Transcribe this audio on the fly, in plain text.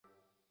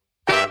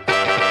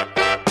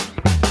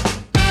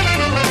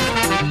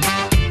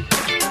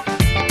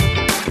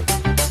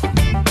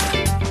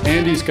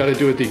Andy's got to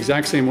do it the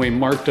exact same way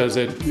Mark does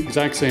it, the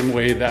exact same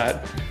way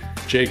that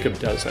Jacob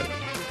does it.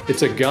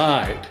 It's a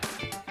guide,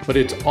 but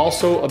it's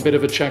also a bit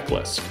of a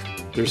checklist.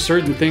 There's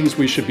certain things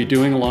we should be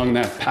doing along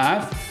that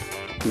path.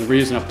 And the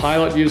reason a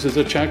pilot uses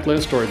a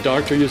checklist or a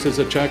doctor uses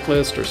a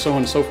checklist or so on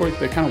and so forth,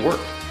 they kind of work.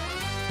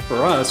 For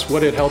us,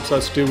 what it helps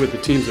us do with the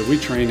teams that we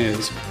train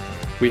is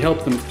we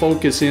help them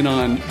focus in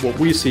on what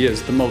we see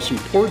as the most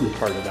important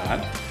part of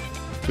that,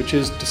 which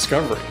is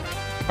discovery.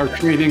 Our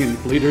training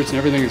and leaders and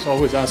everything is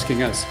always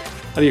asking us,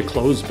 how do you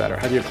close better?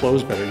 How do you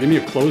close better? Give me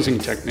a closing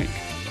technique.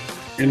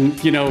 And,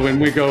 when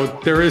we go,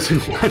 there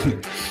isn't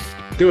one.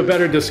 Do a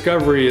better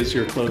discovery is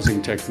your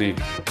closing technique.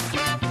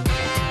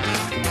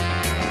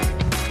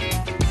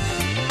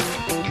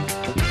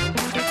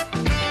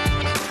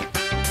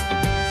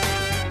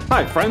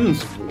 Hi,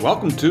 friends.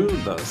 Welcome to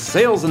the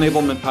Sales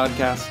Enablement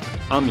Podcast.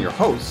 I'm your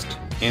host,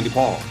 Andy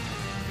Paul.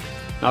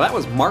 Now, that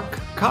was Mark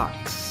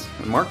Cox.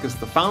 And Mark is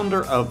the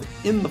founder of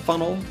In the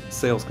Funnel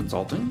Sales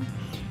Consulting.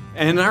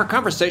 And in our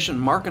conversation,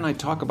 Mark and I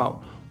talk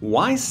about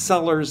why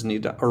sellers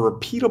need a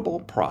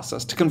repeatable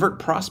process to convert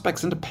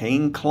prospects into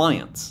paying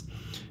clients.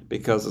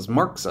 Because, as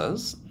Mark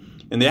says,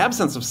 in the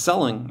absence of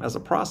selling as a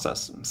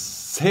process,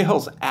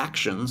 sales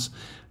actions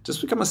just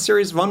become a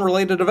series of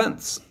unrelated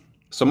events.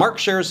 So Mark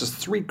shares his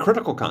 3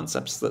 critical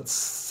concepts that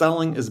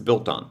selling is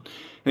built on.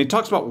 And he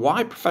talks about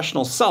why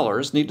professional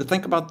sellers need to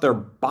think about their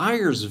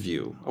buyer's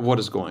view of what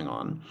is going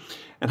on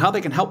and how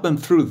they can help them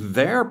through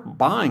their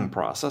buying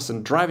process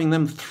and driving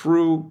them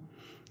through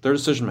their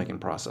decision-making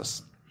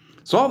process.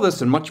 So all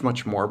this and much,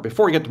 much more.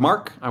 Before we get to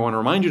Mark, I want to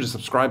remind you to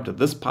subscribe to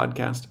this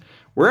podcast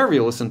wherever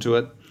you listen to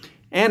it.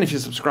 And if you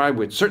subscribe,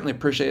 we'd certainly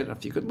appreciate it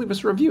if you could leave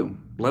us a review.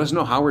 Let us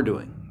know how we're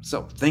doing.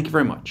 So thank you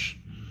very much.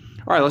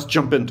 All right, let's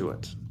jump into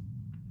it.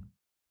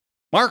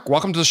 Mark,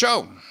 welcome to the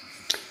show.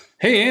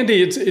 Hey,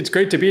 Andy, it's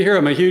great to be here.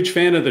 I'm a huge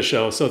fan of the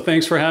show, so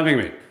thanks for having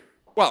me.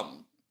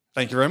 Well,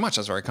 thank you very much.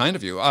 That's very kind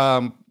of you.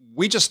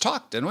 We just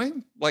talked, didn't we?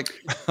 Like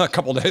a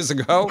couple days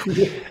ago.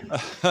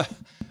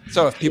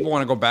 So if people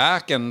want to go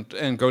back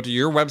and go to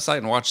your website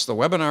and watch the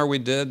webinar we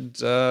did,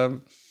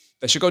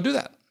 they should go do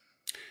that.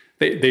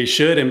 They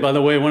should. And by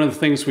the way, one of the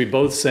things we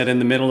both said in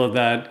the middle of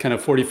that kind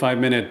of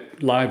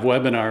 45-minute live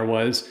webinar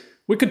was,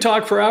 we could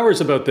talk for hours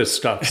about this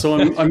stuff. So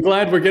I'm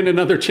glad we're getting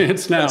another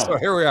chance now. So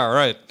here we are,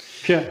 right?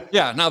 Yeah.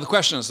 Yeah. Now the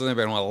question is, does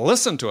anybody want to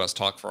listen to us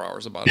talk for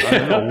hours about it? I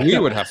don't know. We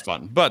would have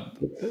fun, but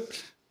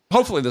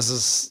hopefully this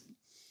is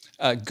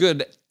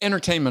good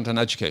entertainment and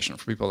education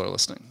for people that are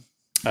listening.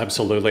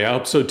 Absolutely. I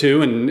hope so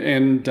too.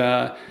 And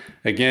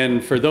again,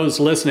 for those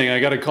listening,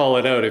 I got to call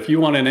it out. If you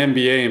want an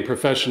MBA in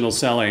professional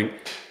selling,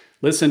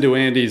 listen to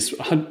Andy's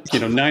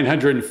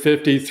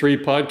 953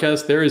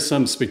 podcast. There is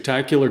some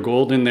spectacular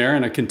gold in there,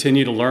 and I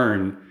continue to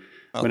learn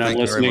when I'm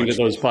listening to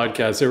those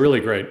podcasts. They're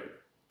really great.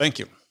 Thank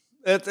you.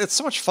 It's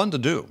so much fun to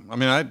do. I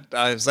mean, I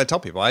as I tell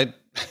people, I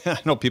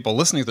know people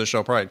listening to the show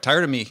are probably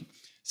tired of me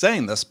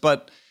saying this,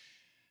 but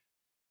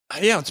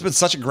yeah, it's been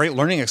such a great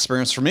learning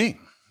experience for me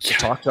to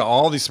talk to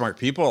all these smart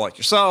people like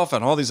yourself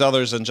and all these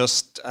others, and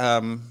just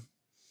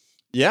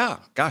yeah,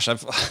 gosh, I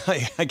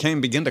can't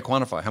even begin to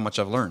quantify how much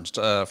I've learned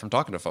from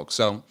talking to folks.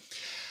 So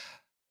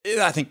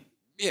I think,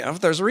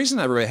 there's a reason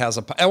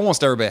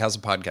almost everybody has a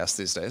podcast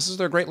these days.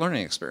 They're great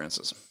learning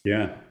experiences.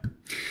 Yeah.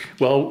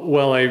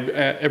 Well,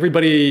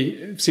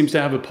 everybody seems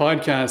to have a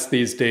podcast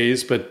these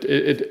days, but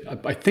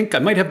I think I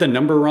might have the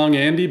number wrong,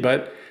 Andy,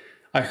 but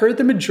I heard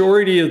the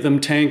majority of them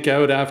tank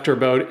out after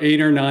about 8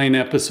 or 9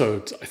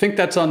 episodes. I think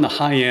that's on the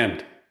high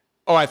end.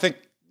 Oh, I think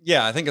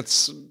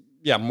it's,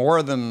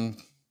 more than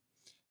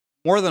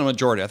a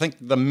majority. I think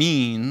the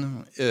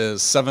mean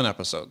is 7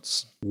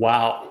 episodes.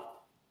 Wow.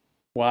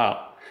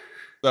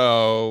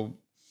 So,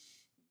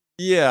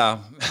 yeah,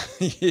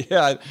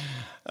 I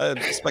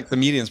expect the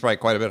median is probably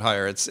quite a bit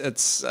higher.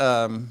 It's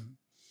or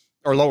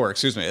lower,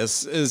 excuse me.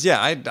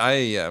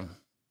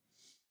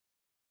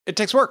 It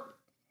takes work.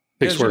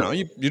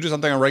 You do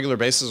something on a regular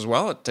basis as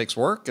well. It takes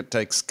work. It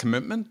takes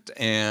commitment,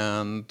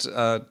 and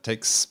it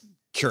takes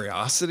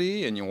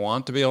curiosity, and you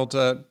want to be able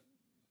to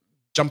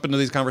jump into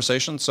these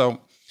conversations. So,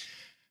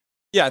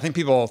 yeah, I think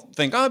people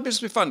think, it'd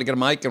just be fun to get a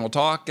mic and we'll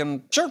talk,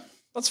 and sure,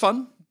 that's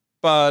fun.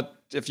 But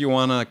if you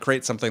want to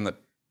create something that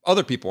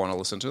other people want to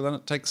listen to, then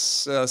it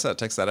takes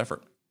that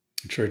effort.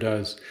 It sure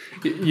does.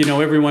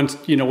 Everyone's,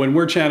 when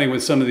we're chatting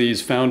with some of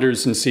these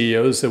founders and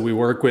CEOs that we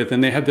work with,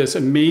 and they have this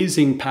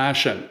amazing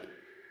passion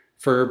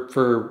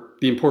for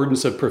the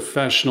importance of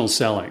professional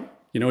selling.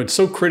 It's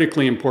so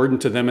critically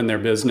important to them in their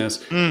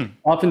business.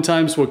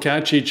 Oftentimes we'll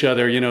catch each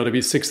other, to be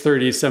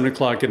 6:30, 7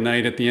 o'clock at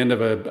night at the end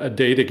of a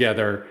day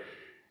together.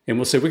 And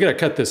we'll say, we got to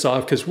cut this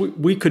off because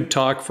we could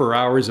talk for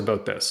hours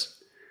about this.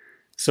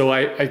 So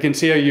I can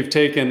see how you've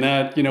taken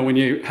that, when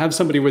you have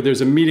somebody where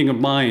there's a meeting of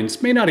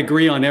minds, may not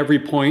agree on every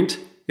point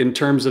in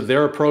terms of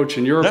their approach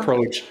and your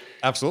approach.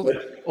 Absolutely.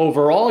 But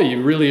overall,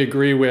 you really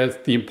agree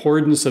with the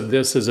importance of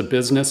this as a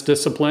business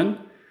discipline.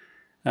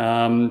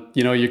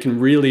 You can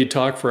really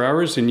talk for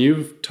hours, and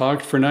you've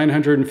talked for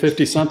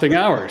 950 something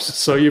hours.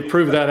 So you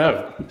proved that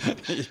out.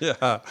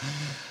 Yeah.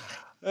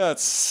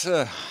 That's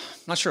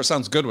not Not sure it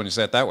sounds good when you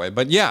say it that way,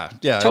 but yeah.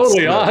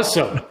 Totally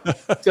awesome.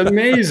 It's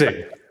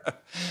amazing.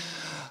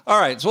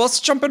 All right, so let's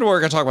jump into what we're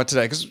going to talk about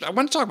today, because I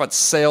want to talk about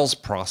sales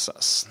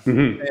process.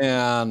 Mm-hmm.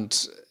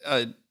 And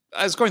I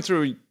was going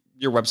through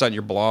your website and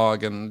your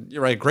blog, and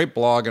you write a great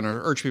blog, and I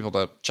urge people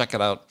to check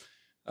it out.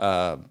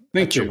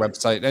 Thank you. Your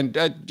website. And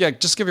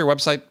just give your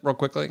website real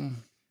quickly.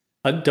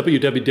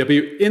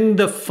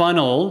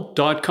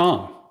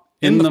 www.inthefunnel.com.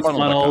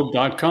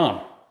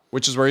 Inthefunnel.com.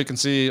 Which is where you can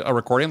see a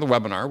recording of the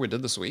webinar we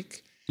did this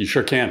week. You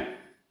sure can.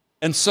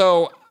 And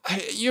so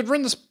you'd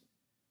written this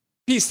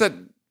piece that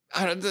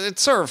it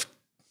sort of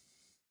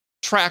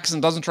tracks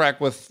and doesn't track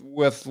with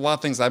a lot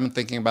of things I've been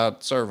thinking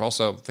about, sort of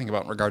also thinking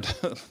about in regard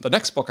to the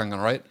next book I'm going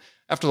to write,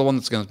 after the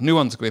one new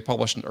one's going to be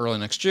published in early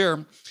next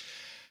year,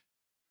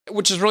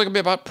 which is really going to be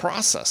about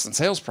process and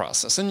sales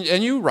process. And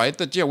you write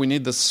that, we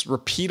need this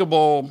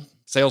repeatable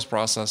sales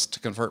process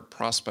to convert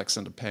prospects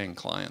into paying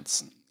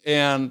clients.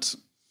 And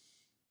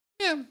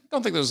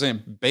don't think there's any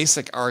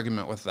basic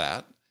argument with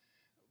that.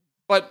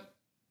 But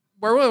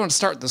where I really want to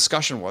start the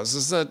discussion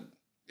is that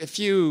if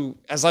you,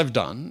 as I've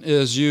done,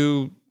 is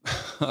you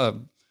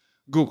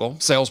Google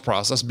sales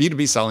process,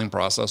 B2B selling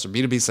process, or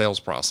B2B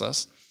sales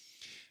process,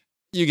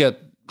 you get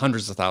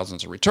hundreds of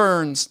thousands of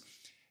returns.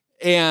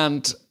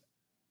 And,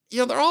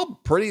 they're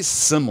all pretty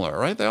similar,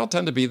 right? They all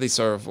tend to be these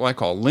sort of what I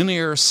call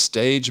linear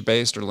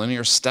stage-based or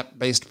linear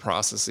step-based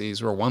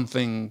processes where one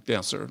thing,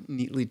 sort of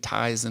neatly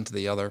ties into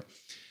the other.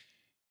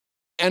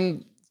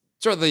 And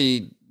sort of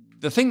the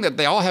thing that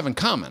they all have in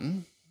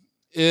common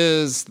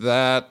is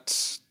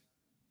that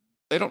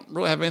they don't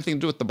really have anything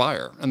to do with the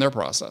buyer and their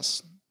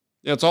process.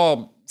 It's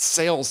all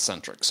sales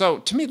centric. So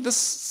to me, this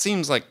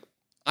seems like,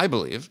 I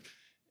believe,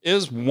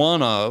 is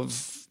one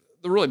of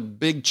the really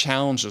big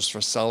challenges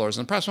for sellers,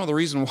 and perhaps one of the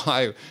reasons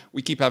why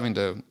we keep having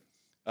to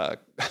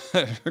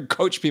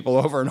coach people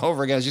over and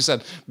over again. As you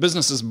said,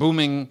 business is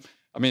booming.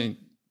 I mean,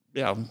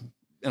 in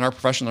our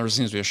profession, there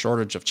seems to be a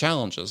shortage of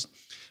challenges.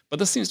 But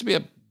this seems to be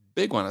a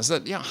big one, is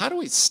that, how do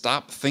we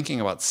stop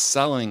thinking about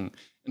selling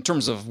in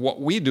terms of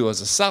what we do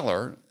as a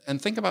seller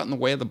and think about in the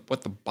way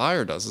what the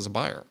buyer does as a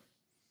buyer?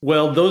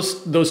 Well,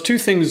 those two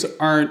things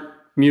aren't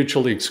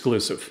mutually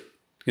exclusive,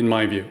 in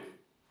my view.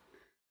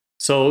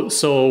 So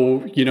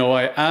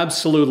I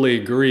absolutely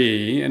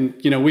agree. And,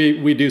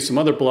 we do some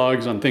other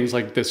blogs on things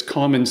like this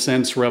common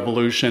sense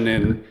revolution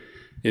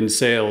in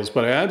sales,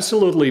 but I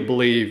absolutely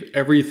believe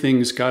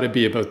everything's got to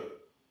be about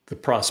the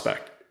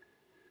prospect.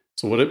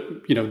 So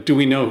do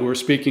we know who we're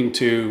speaking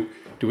to?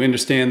 Do we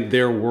understand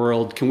their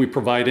world? Can we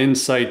provide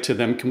insight to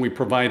them? Can we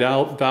provide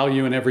out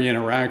value in every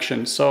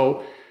interaction?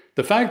 So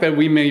the fact that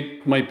we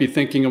might be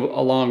thinking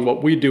along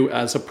what we do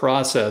as a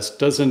process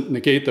doesn't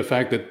negate the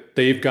fact that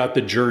they've got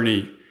the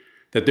journey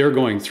that they're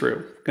going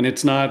through. And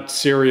it's not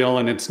serial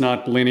and it's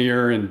not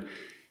linear. And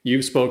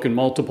you've spoken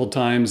multiple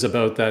times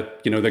about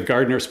that, the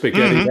Gardner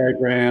spaghetti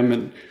diagram.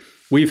 And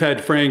we've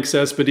had Frank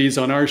Cespedes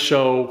on our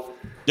show,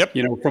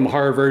 from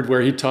Harvard, where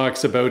he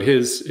talks about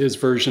his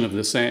version of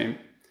the same.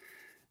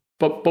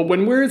 But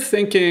when we're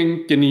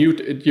thinking, and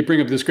you bring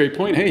up this great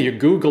point, hey, you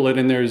Google it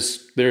and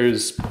there's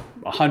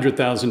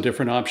 100,000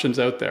 different options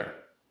out there.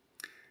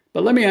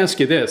 But let me ask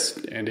you this,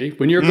 Andy,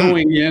 when you're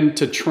going in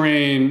to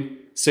train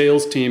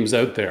sales teams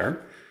out there,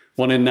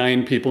 1 in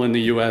 9 people in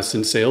the US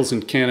in sales,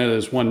 in Canada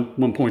there's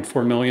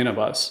 1.4 million of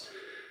us.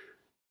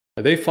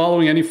 Are they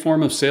following any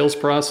form of sales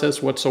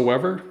process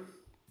whatsoever?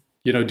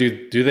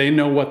 Do they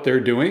know what they're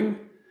doing?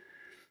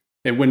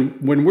 And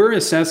when we're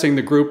assessing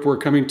the group we're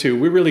coming to,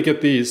 we really get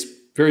these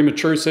very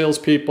mature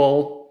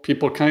salespeople,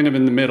 people kind of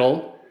in the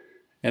middle,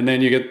 and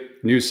then you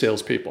get new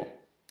salespeople.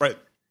 Right.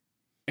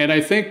 And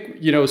I think,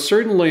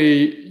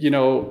 certainly,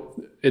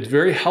 it's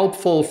very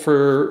helpful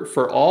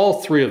for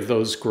all three of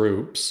those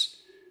groups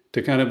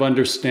to kind of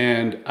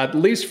understand, at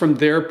least from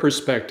their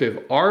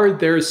perspective, are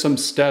there some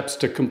steps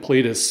to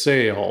complete a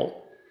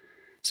sale?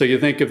 So you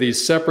think of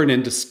these separate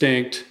and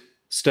distinct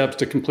steps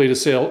to complete a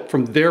sale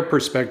from their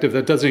perspective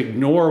that doesn't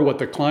ignore what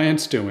the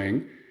client's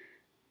doing,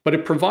 but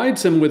it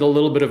provides them with a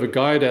little bit of a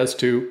guide as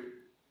to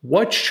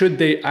what should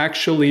they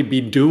actually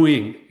be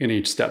doing in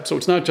each step. So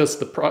it's not just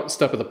the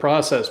step of the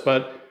process,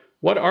 but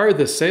what are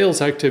the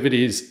sales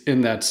activities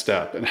in that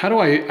step? And how do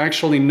I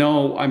actually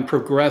know I'm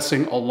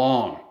progressing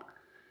along?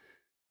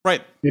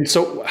 Right. And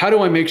so how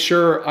do I make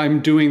sure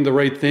I'm doing the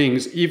right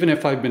things, even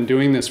if I've been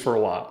doing this for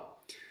a while?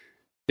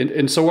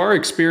 And so our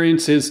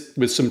experience is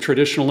with some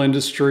traditional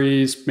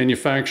industries,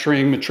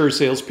 manufacturing, mature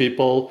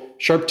salespeople,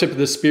 sharp tip of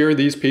the spear,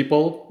 these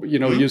people,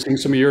 using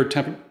some of your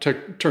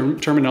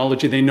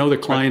terminology, they know the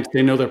clients,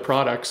 they know their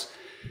products.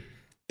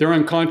 They're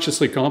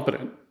unconsciously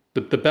competent.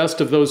 The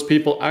best of those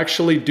people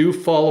actually do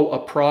follow a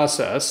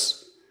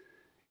process.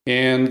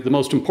 And the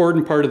most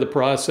important part of the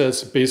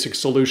process, basic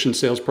solution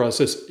sales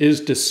process,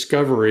 is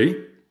discovery.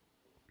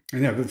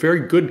 And they have a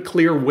very good,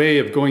 clear way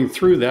of going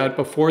through that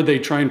before they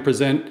try and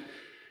present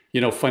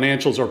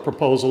financials or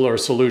proposal or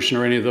solution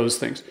or any of those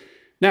things.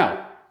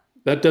 Now,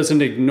 that doesn't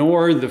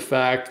ignore the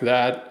fact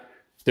that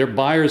their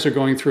buyers are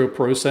going through a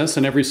process,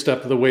 and every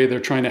step of the way they're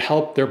trying to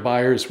help their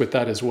buyers with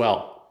that as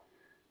well.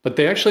 but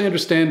they actually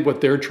understand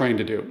what they're trying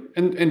to do.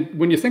 And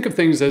when you think of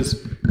things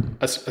as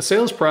a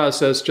sales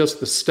process, just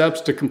the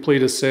steps to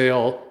complete a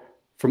sale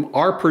from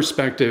our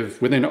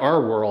perspective within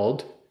our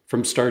world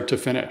from start to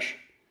finish.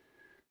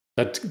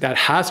 That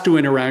has to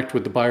interact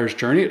with the buyer's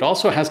journey. It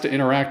also has to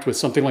interact with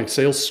something like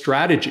sales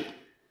strategy.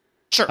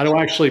 Sure. How to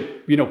actually,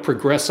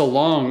 progress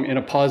along in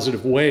a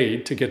positive way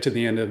to get to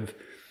the end of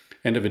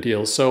a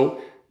deal.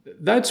 So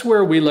that's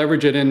where we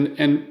leverage it.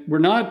 And we're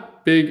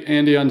not big,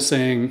 Andy, on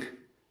saying,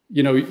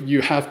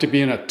 you have to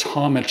be an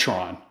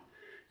automatron.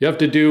 You have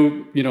to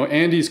do,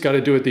 Andy's got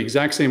to do it the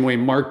exact same way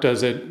Mark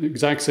does it, the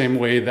exact same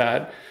way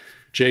that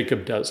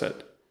Jacob does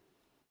it.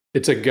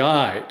 It's a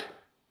guide,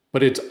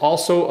 but it's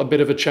also a bit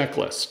of a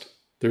checklist.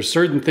 There's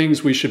certain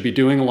things we should be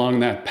doing along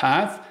that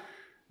path.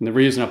 And the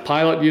reason a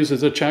pilot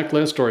uses a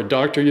checklist or a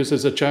doctor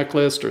uses a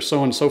checklist or so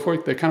on and so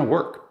forth, they kind of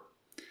work.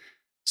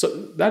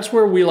 So that's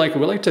where we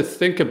like to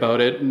think about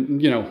it.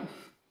 And,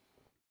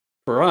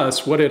 for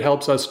us, what it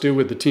helps us do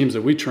with the teams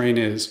that we train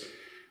is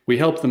we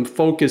help them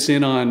focus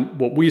in on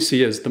what we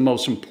see as the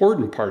most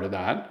important part of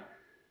that,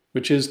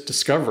 which is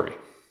discovery.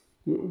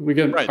 We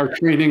get our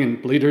training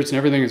and leaders and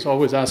everything is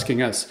always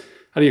asking us,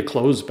 how do you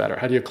close better?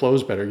 How do you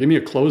close better? Give me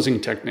a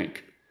closing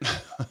technique.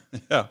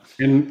 Yeah.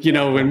 And,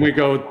 and we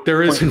go,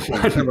 there isn't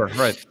one.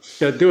 Right.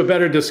 Do a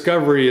better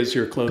discovery is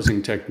your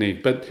closing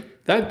technique. But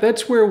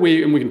that's where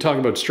we can talk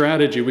about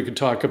strategy. We can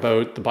talk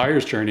about the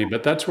buyer's journey,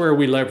 but that's where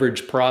we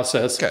leverage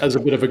process as a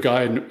bit of a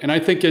guide. And I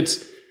think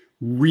it's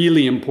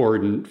really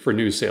important for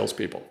new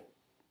salespeople.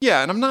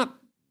 Yeah. And I'm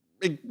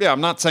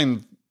not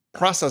saying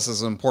process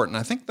is important.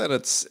 I think that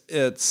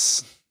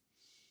it's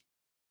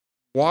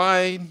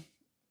why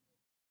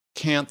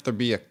can't there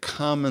be a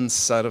common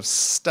set of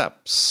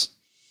steps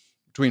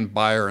between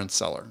buyer and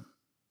seller?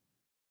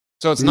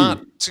 So it's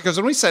not, because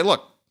when we say,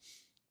 look,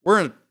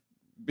 we're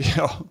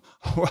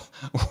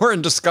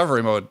in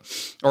discovery mode,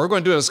 or we're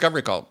going to do a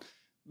discovery call.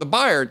 The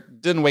buyer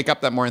didn't wake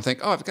up that morning and think,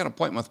 oh, I've got an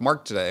appointment with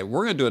Mark today.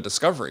 We're going to do a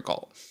discovery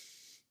call.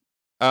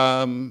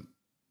 No,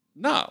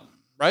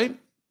 right?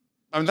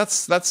 I mean,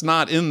 that's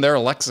not in their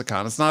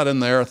lexicon. It's not in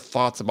their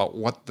thoughts about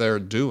what they're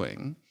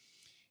doing.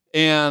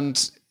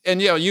 And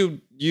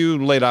you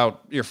laid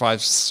out your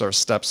 5 sort of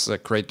steps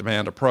that create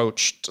demand: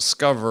 approach,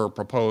 discover,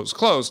 propose,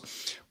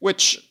 close,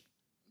 which,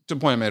 to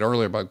the point I made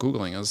earlier about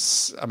Googling,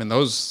 is,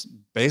 those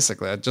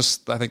basically, I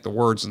think the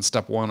words in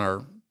step 1 are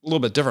a little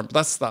bit different, but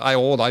that's the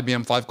old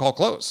IBM 5-call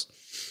close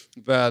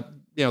that,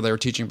 they were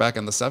teaching back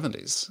in the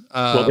 70s.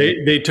 Well,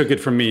 they took it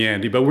from me,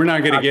 Andy, but we're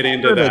not going to get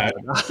into that.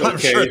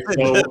 Okay,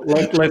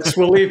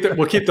 so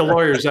we'll keep the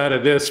lawyers out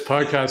of this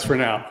podcast for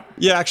now.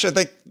 Yeah, actually, I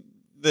think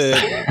the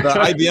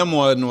IBM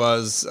one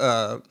was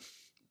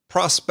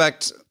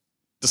prospect,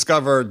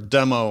 discover,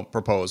 demo,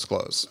 propose,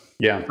 close.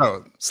 Yeah.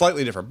 Oh,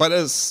 slightly different, but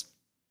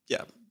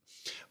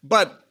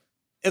but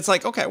it's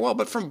like, okay, well,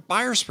 but from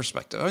buyer's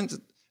perspective,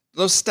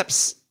 those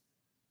steps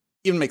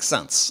even make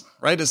sense,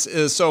 right?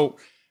 So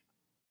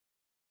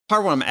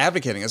part of what I'm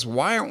advocating is,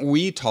 why aren't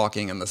we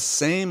talking in the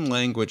same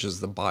language as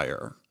the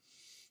buyer?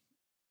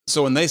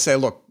 So when they say,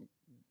 look,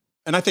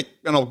 and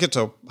I'll get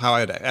to how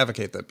I'd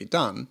advocate that be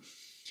done,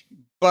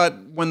 but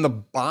when the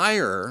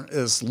buyer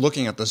is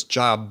looking at this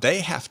job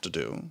they have to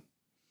do,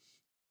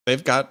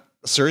 they've got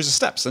a series of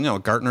steps.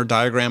 And, Gartner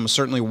diagram is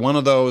certainly one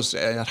of those.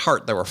 At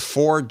heart, there were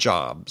 4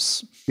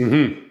 jobs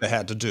they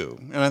had to do.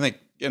 And I think,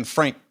 and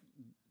Frank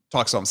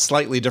talks about them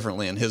slightly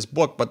differently in his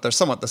book, but they're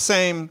somewhat the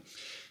same.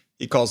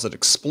 He calls it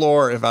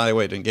explore,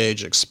 evaluate,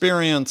 engage,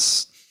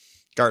 experience.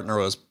 Gartner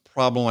was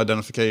problem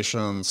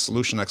identification,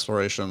 solution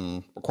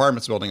exploration,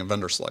 requirements building, and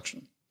vendor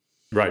selection.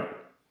 Right.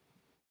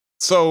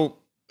 So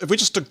if we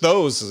just took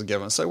those as a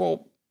given and say,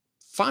 well,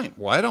 fine,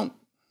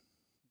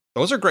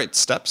 those are great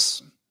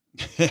steps.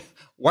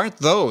 Why aren't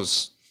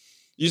those,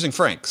 using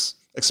Frank's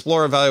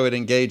explore, evaluate,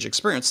 engage,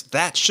 experience,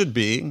 that should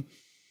be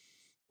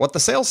what the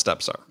sales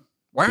steps are.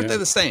 Why aren't they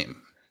the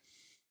same?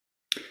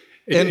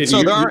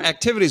 So there are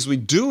activities we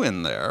do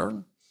in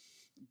there,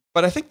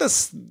 but I think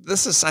this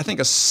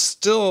is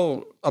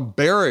still a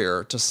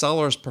barrier to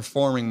sellers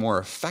performing more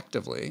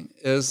effectively,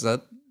 is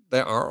that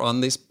they are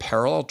on these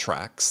parallel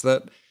tracks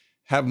that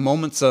have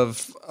moments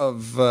of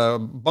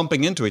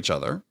bumping into each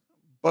other,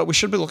 but we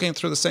should be looking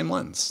through the same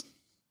lens.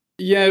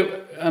 Yeah.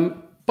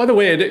 By the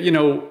way,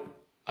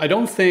 I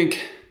don't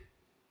think,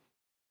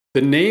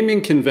 the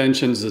naming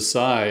conventions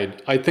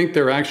aside, I think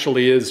there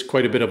actually is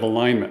quite a bit of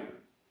alignment.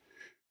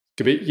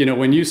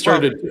 When you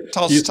started,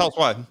 tell us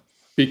why.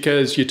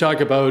 Because you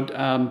talk about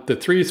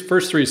the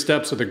first three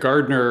steps of the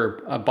Gartner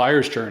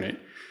buyer's journey: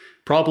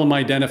 problem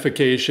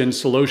identification,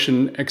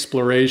 solution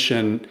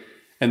exploration,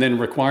 and then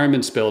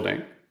requirements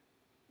building.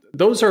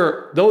 Those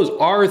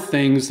are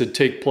things that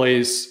take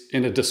place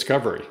in a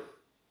discovery,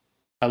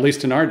 at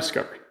least in our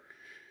discovery.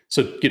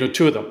 So,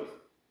 2 of them.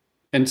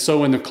 And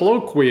so in the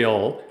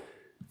colloquial,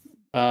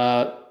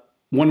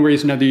 one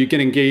reason either you get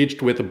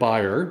engaged with a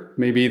buyer,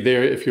 maybe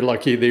if you're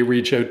lucky, they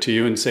reach out to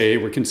you and say,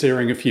 we're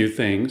considering a few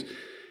things.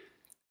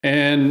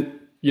 And,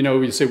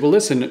 you say, well,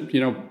 listen,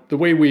 the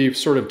way we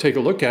sort of take a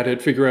look at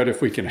it, figure out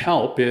if we can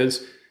help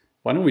is,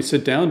 why don't we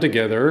sit down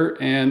together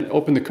and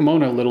open the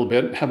kimono a little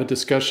bit, have a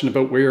discussion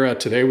about where you're at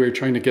today, where you're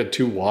trying to get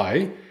to,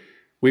 why.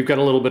 We've got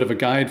a little bit of a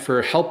guide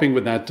for helping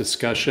with that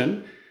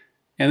discussion.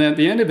 And then at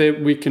the end of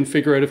it, we can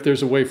figure out if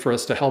there's a way for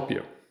us to help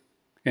you.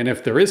 And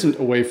if there isn't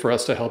a way for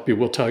us to help you,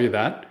 we'll tell you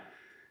that.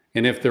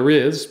 And if there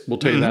is, we'll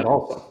tell you that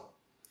also.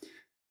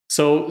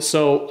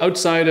 So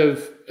outside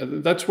of,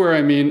 that's where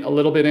I mean a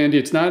little bit, Andy,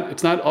 it's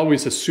not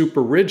always a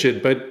super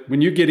rigid, but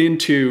when you get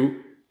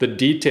into the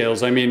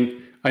details, I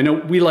mean, I know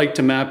we like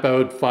to map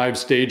out 5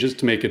 stages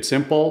to make it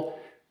simple.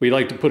 We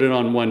like to put it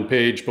on one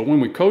page, but when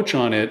we coach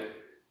on it,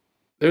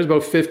 there's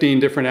about 15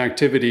 different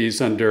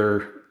activities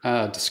under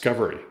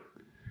discovery.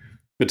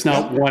 It's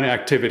not one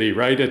activity,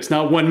 right? It's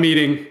not one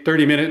meeting,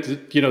 30 minutes.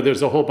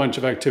 There's a whole bunch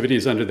of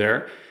activities under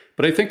there.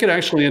 But I think it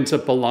actually ends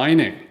up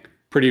aligning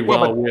pretty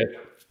well with.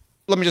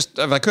 Let me just,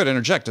 if I could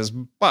interject,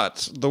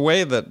 but the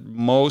way that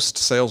most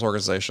sales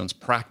organizations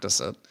practice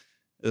it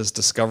is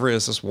discovery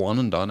is this one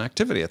and done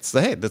activity. It's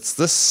that's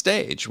this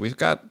stage. We've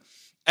got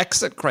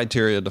exit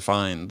criteria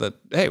defined that,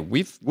 hey,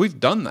 we've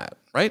done that,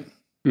 right?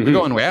 Mm-hmm. We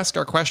go and we ask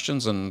our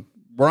questions and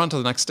we're on to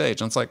the next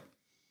stage. And it's like,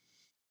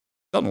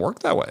 it doesn't work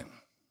that way.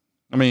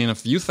 I mean,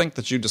 if you think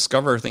that you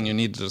discover everything you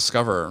need to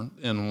discover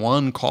in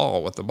one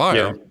call with the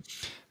buyer,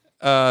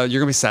 you're going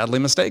to be sadly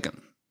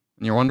mistaken.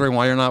 And you're wondering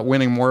why you're not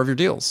winning more of your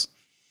deals.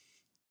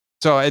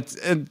 So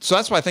so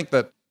that's why I think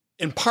that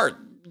in part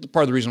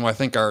of the reason why I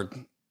think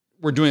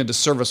we're doing a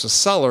disservice with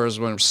sellers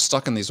when we're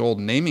stuck in these old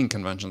naming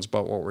conventions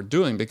about what we're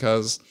doing,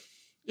 because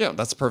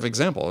that's a perfect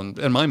example. And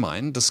in my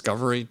mind,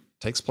 discovery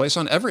takes place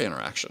on every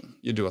interaction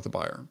you do with the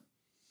buyer.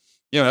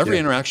 Every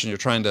interaction you're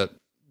trying to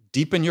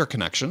deepen your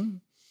connection.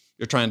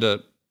 You're trying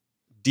to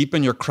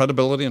deepen your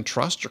credibility and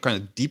trust. You're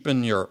trying to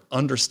deepen your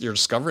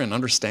discovery and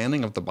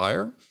understanding of the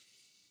buyer,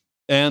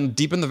 and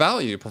deepen the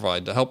value you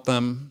provide to help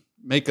them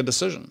make a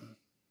decision.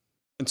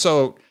 And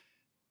so,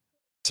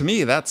 to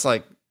me, that's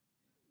not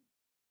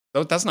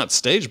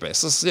stage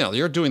based.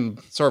 You're doing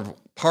sort of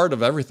part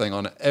of everything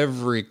on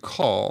every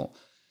call.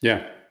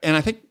 Yeah. And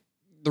I think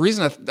the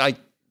reason I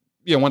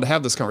wanted to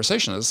have this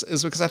conversation is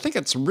because I think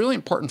it's really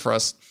important for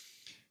us,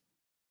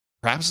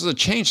 perhaps as a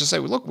change, to say,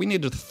 look, we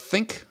need to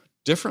think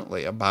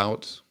differently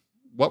about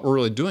what we're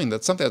really doing.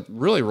 That's something that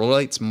really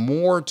relates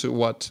more to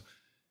what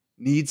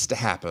needs to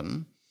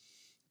happen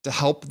to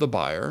help the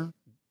buyer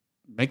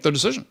make their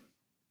decision.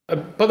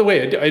 By the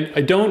way,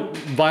 I don't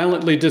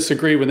violently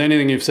disagree with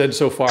anything you've said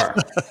so far.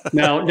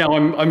 Now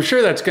I'm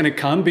sure that's going to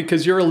come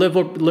because you're a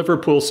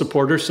Liverpool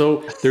supporter,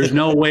 so there's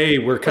no way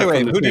we're cut from the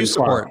same cloth. Who do you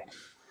support?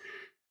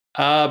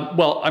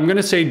 Well, I'm going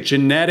to say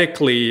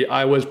genetically,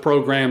 I was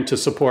programmed to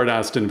support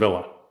Aston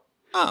Villa.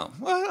 Oh,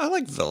 well, I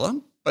like Villa,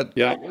 but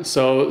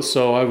so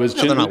I was.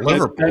 They're not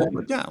Liverpool,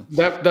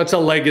 but that's a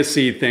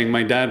legacy thing.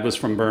 My dad was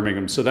from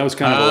Birmingham, so that was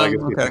kind of a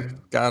legacy thing.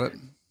 Got it.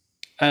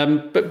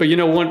 But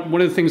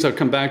one of the things I'll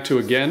come back to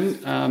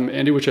again,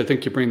 Andy, which I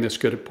think you bring this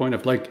good point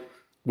of, like,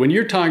 when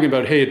you're talking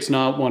about, hey, it's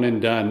not one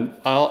and done,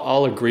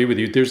 I'll agree with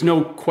you. There's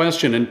no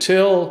question,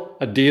 until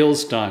a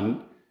deal's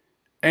done,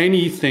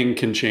 anything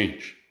can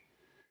change,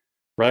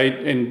 right?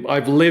 And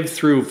I've lived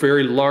through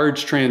very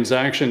large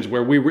transactions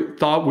where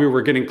thought we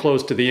were getting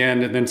close to the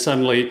end, and then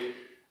suddenly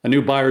a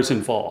new buyer's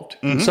involved.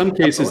 Mm-hmm. In some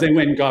cases, they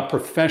went and got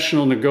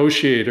professional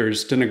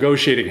negotiators to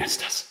negotiate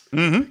against us,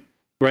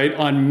 right,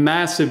 on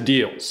massive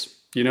deals.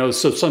 So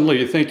suddenly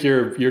you think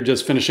you're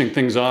just finishing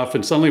things off,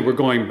 and suddenly we're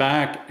going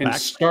back and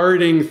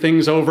starting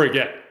things over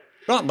again.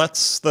 Well,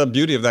 that's the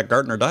beauty of that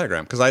Gartner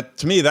diagram, because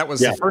to me, that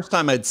was the first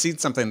time I'd seen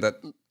something that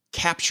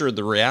captured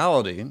the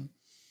reality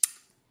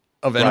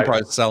of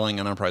enterprise selling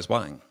and enterprise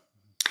buying.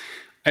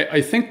 I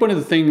think one of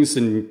the things,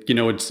 and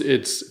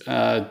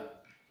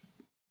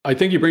I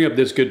think you bring up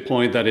this good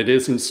point that it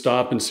isn't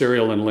stop and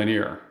serial and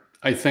linear.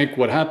 I think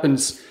what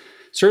happens,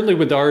 certainly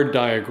with our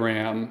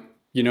diagram,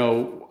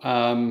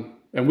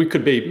 and we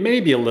could be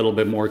maybe a little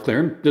bit more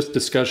clear. This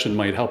discussion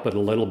might help it a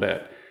little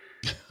bit.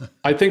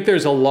 I think there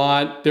is a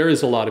lot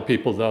of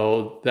people,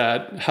 though,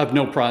 that have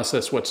no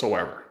process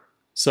whatsoever.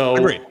 So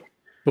Agreed.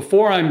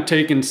 Before I'm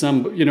taking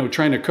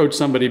trying to coach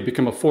somebody to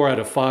become a 4 out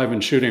of 5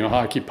 and shooting a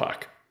hockey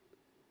puck,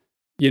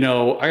 I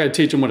got to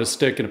teach them what a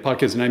stick and a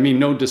puck is. And I mean,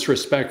 no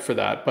disrespect for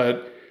that,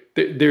 but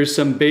there's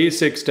some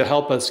basics to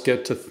help us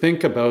get to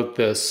think about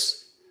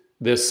this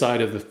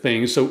side of the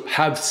thing. So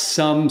have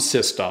some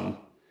system.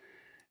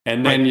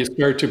 And then you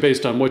start to,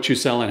 based on what you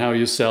sell and how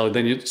you sell,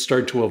 then you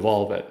start to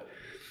evolve it.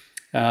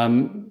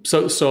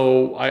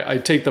 So I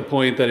take the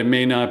point that it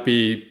may not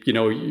be,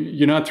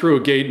 you're not through a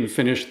gate and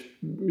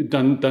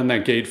done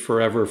that gate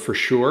forever for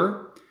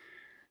sure.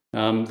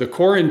 The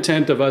core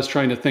intent of us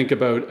trying to think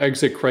about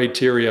exit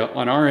criteria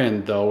on our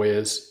end, though,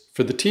 is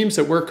for the teams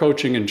that we're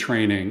coaching and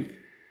training,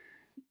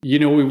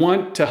 we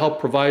want to help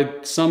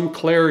provide some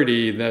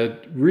clarity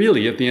that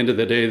really at the end of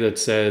the day that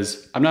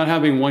says, I'm not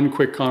having one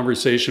quick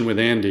conversation with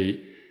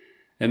Andy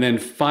and then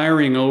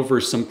firing over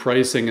some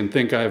pricing and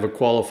think I have a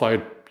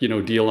qualified,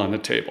 deal on the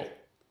table.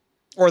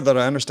 Or that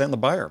I understand the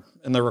buyer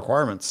and their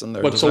requirements and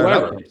their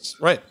whatsoever.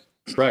 Right.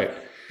 Right.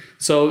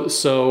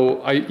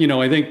 So I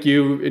think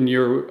you in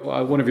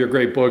your one of your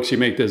great books, you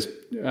make this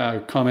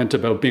comment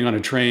about being on a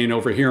train,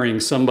 overhearing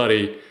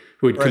somebody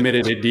who had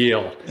committed a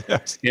deal,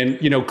 Yes. and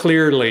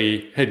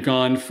clearly had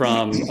gone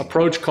from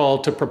approach call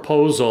to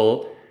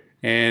proposal,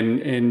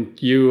 and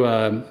you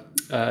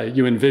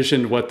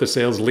envisioned what the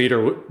sales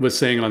leader was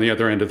saying on the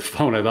other end of the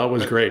phone. I thought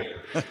was great.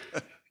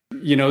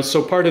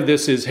 So part of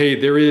this is, hey,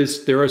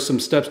 there are some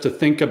steps to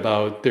think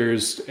about.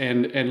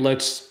 And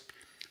let's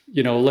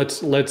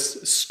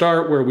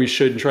start where we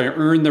should and try to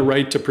earn the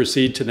right to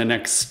proceed to the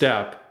next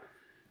step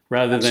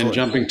rather than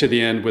jumping to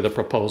the end with a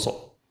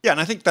proposal. Yeah, and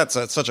I think that's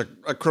such a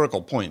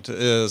critical point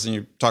is, and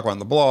you talk about in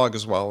the blog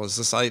as well, is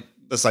this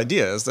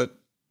idea is that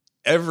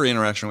every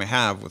interaction we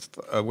have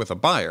with a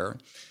buyer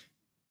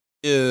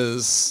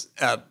is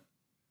at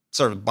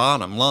sort of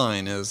bottom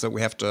line is that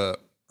we have to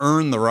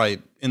earn the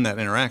right in that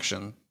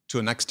interaction to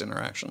a next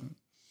interaction.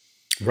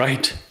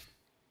 Right.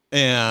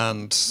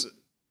 And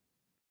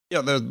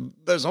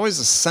there's always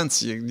a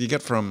sense you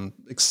get from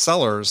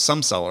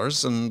some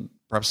sellers, and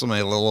perhaps some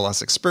a little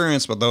less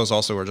experience, but those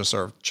also are just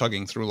sort of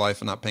chugging through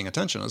life and not paying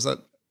attention, is that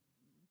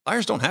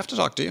buyers don't have to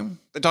talk to you.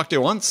 They talk to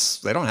you once.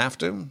 They don't have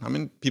to. I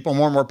mean,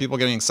 more and more people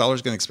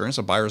sellers getting experience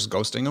of buyers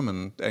ghosting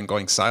them and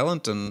going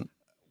silent. And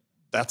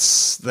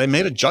they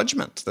made a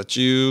judgment that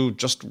you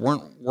just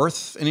weren't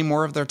worth any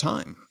more of their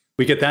time.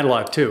 We get that a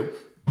lot too.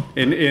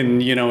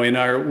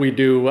 We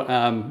do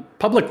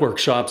public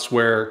workshops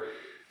where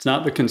it's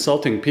not the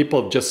consulting.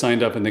 People have just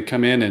signed up and they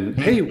come in and,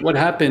 hey, what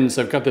happens?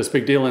 I've got this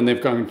big deal and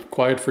they've gone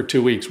quiet for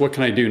 2 weeks. What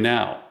can I do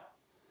now?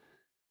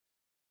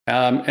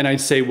 And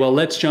I'd say, well,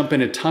 let's jump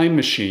in a time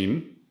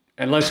machine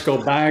and let's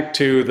go back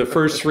to the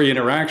first 3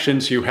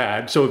 interactions you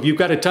had. So if you've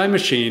got a time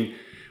machine,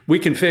 we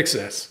can fix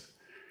this.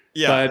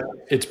 Yeah. But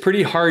it's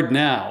pretty hard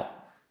now.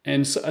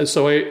 And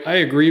so I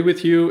agree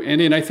with you,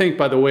 Andy. And I think,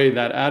 by the way,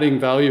 that adding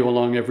value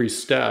along every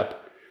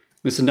step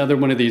is another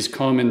one of these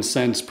common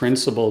sense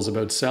principles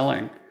about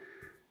selling.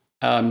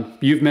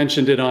 You've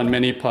mentioned it on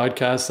many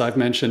podcasts. I've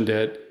mentioned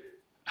it.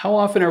 How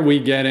often are we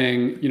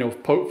getting,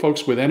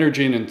 folks with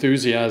energy and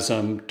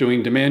enthusiasm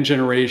doing demand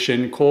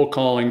generation, cold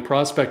calling,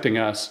 prospecting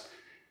us?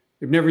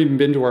 They've never even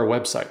been to our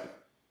website.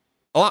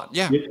 A lot,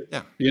 yeah.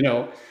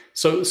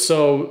 So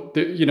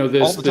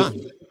this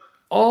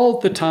all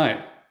the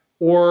time.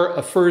 Or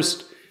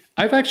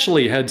I've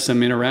actually had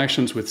some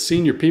interactions with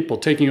senior people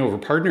taking over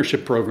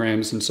partnership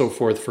programs and so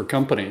forth for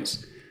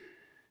companies.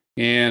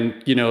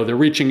 And, they're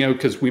reaching out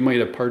because we might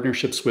have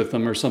partnerships with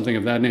them or something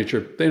of that nature.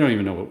 They don't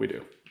even know what we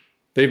do.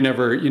 They've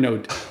never,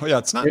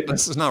 it's not.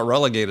 This is not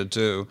relegated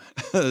to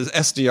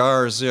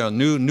SDRs,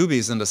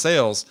 newbies into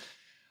sales.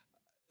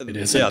 It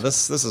isn't. Yeah,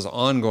 this is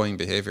ongoing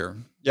behavior.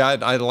 Yeah,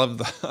 I love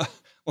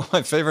one of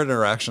my favorite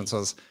interactions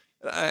was,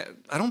 I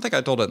don't think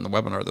I told it in the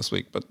webinar this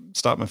week, but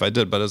stop me if I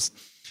did. But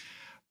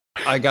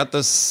I got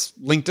this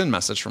LinkedIn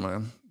message from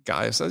a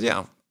guy who says,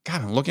 "Yeah,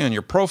 God, I'm looking on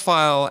your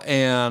profile,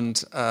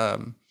 and I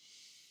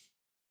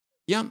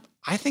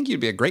think you'd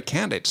be a great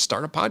candidate to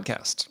start a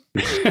podcast."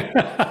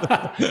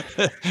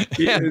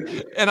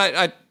 and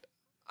I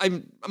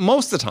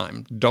most of the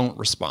time don't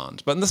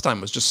respond, but this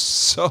time was just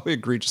so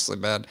egregiously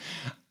bad.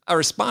 I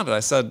responded. I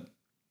said,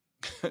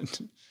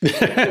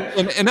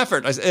 in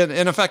effect,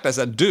 I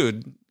said,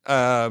 "Dude,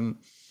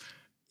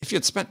 if you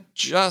had spent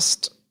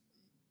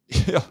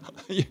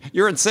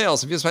you're in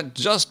sales. If you spent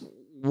just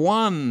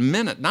 1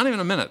 minute, not even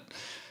a minute,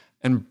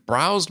 and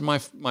browsed my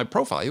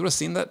profile, you would have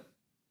seen that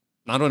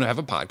not only do I have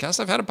a podcast,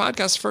 I've had a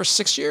podcast for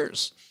 6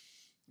 years,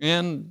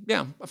 and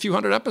a few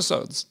hundred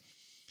episodes."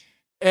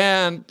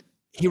 And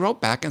he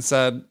wrote back and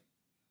said,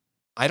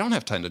 "I don't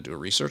have time to do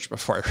research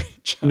before I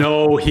reach out."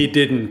 No, he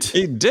didn't.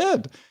 He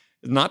did.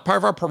 Not part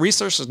of our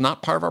research is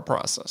not part of our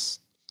process.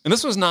 And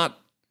this was not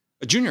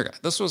a junior guy.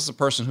 This was the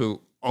person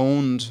who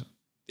owned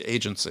the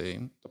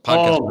agency, the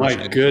podcast. Oh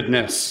my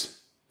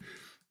goodness!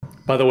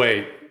 By the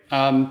way,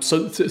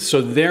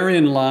 so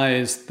therein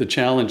lies the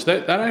challenge.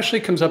 That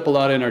actually comes up a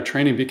lot in our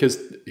training, because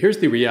here's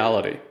the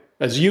reality.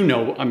 As you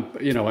know, I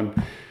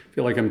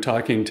feel like I'm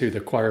talking to the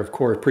choir of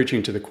course,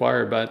 preaching to the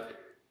choir, but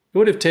it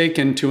would have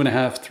taken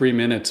 2.5, 3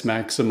 minutes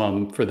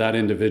maximum for that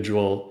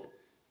individual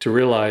to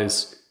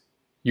realize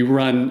you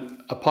run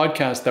a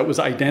podcast that was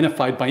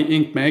identified by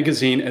Inc.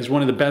 magazine as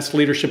one of the best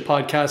leadership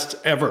podcasts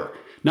ever.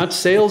 Not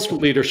sales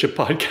leadership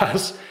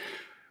podcasts,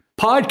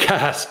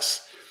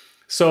 podcasts.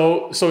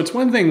 So it's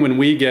one thing when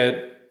we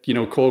get,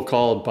 cold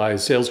called by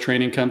sales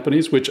training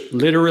companies, which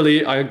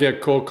literally I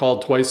get cold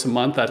called twice a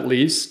month at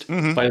least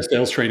by a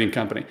sales training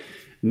company.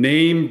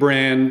 Name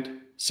brand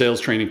sales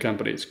training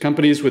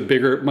companies with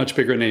much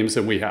bigger names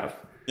than we have.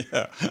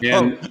 Yeah.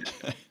 And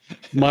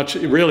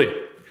really.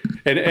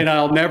 And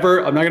I'm not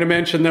going to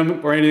mention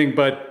them or anything,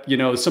 but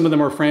some of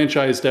them are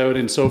franchised out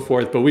and so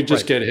forth, but we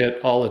just get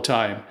hit all the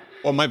time.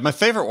 Well, my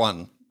favorite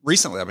one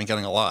recently, I've been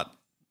getting a lot,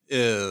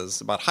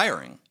 is about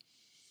hiring.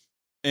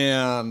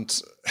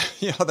 And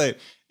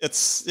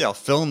it's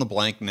fill in the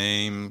blank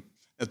name.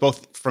 It's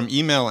both from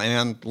email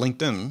and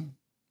LinkedIn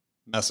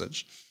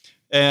message.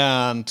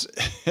 And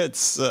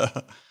it's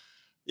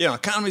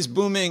economy's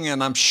booming,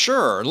 and I'm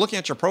sure looking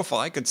at your profile,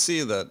 I could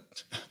see that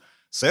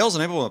Sales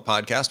Enablement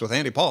Podcast with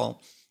Andy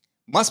Paul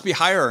must be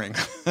hiring.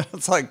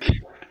 It's like,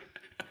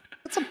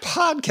 it's a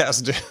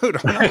podcast,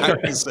 dude. We're not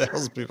hiring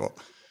salespeople.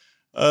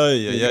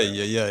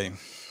 Yeah.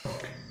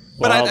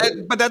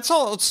 But that's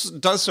all it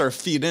does sort of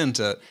feed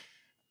into.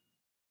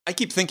 I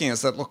keep thinking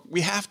is that, look,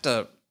 we have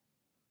to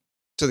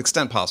the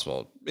extent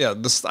possible,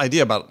 this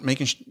idea about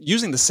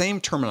using the same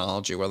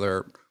terminology,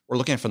 whether we're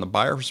looking at it from the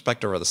buyer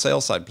perspective or the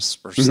sales side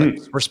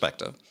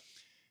perspective,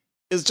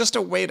 is just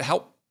a way to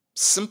help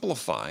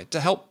simplify, to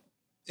help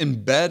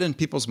embed in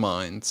people's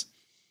minds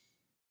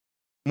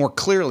more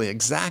clearly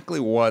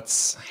exactly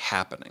what's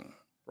happening,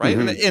 right?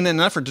 And in an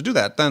effort to do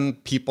that, then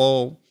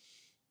people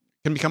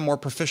can become more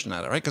proficient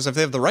at it, right? Because if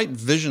they have the right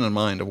vision in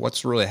mind of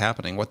what's really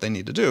happening, what they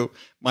need to do,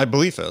 my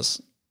belief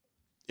is,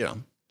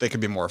 they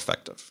could be more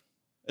effective.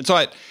 And so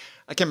I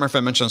can't remember if I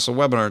mentioned this on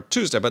the webinar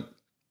Tuesday, but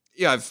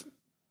I'm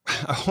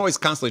always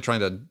constantly trying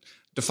to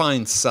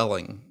define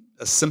selling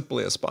as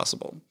simply as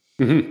possible.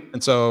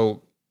 And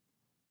so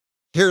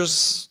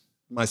here's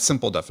my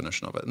simple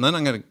definition of it. And then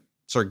I'm going to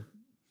sort of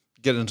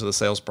get into the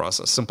sales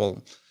process.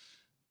 Simple.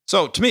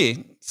 So to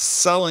me,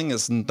 selling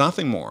is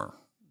nothing more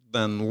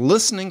than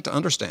listening to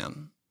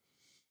understand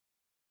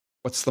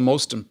what's the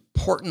most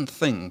important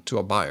thing to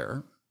a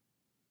buyer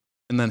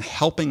and then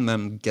helping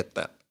them get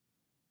that.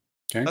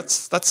 Okay.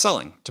 That's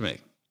selling to me.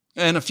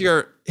 And if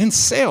you're in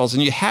sales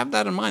and you have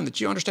that in mind,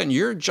 that you understand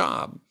your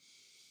job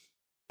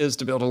is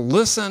to be able to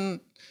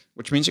listen,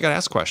 which means you got to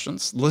ask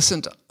questions,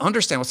 listen to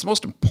understand what's the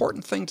most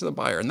important thing to the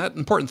buyer. And that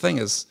important thing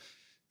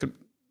could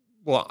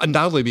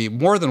undoubtedly be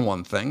more than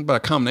one thing, but a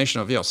combination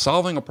of,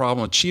 solving a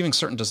problem, achieving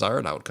certain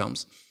desired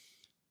outcomes.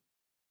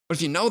 But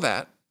if you know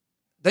that,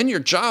 then your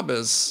job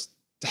is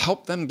to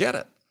help them get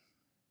it.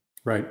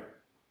 Right.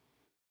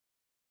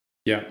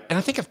 Yeah. And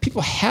I think if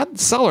people had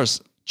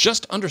sellers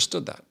just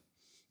understood that,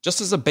 just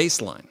as a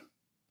baseline,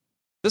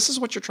 this is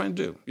what you're trying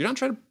to do. You're not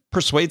trying to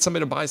persuade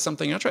somebody to buy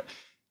something. You're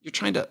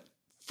trying to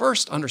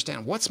first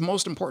understand what's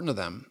most important to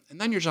them. And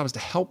then your job is to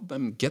help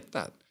them get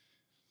that.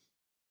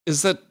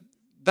 Is that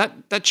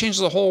changes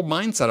the whole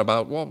mindset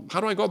about, well,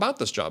 how do I go about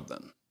this job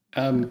then?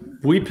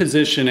 We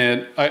position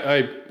it,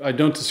 I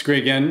don't disagree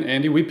again,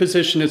 Andy, we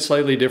position it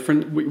slightly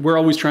different. We're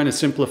always trying to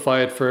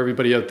simplify it for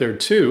everybody out there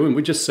too. And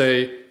we just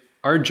say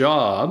our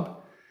job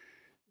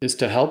is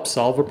to help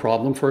solve a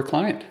problem for a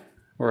client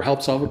or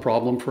help solve a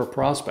problem for a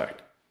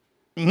prospect.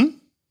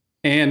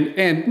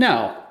 And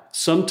now,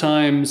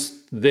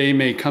 sometimes they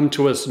may come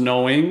to us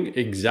knowing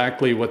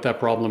exactly what that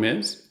problem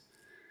is.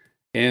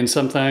 And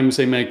sometimes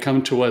they may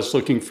come to us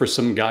looking for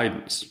some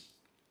guidance,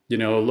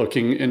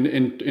 looking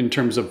in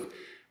terms of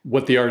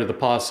what the art of the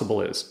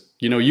possible is.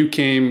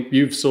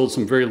 You've sold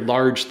some very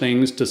large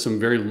things to some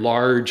very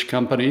large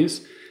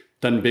companies,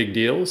 done big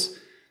deals.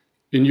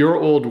 In your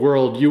old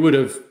world, you would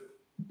have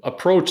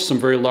approached some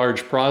very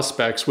large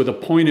prospects with a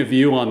point of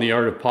view on the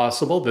art of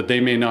possible that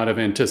they may not have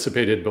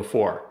anticipated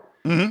before.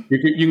 You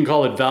can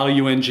call it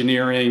value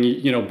engineering.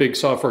 Big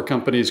software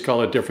companies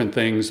call it different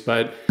things,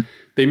 but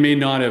they may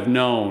not have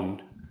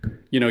known.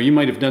 You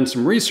might have done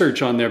some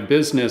research on their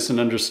business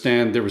and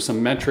understand there were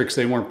some metrics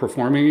they weren't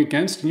performing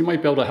against, and you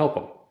might be able to help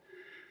them.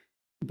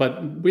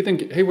 But we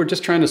think, hey, we're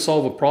just trying to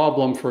solve a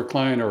problem for a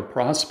client or a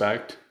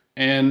prospect,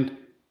 and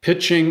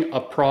pitching a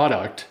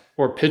product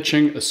or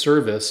pitching a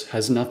service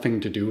has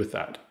nothing to do with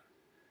that.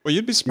 Well,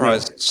 you'd be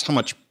surprised how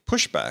much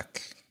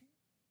pushback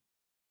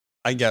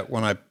I get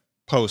when I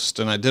post,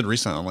 and I did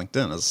recently on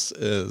LinkedIn,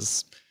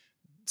 is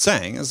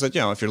saying is that,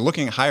 if you're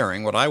looking at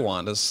hiring, what I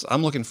want is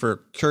I'm looking for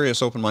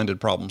curious,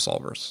 open-minded problem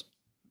solvers.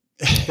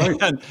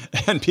 Right.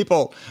 and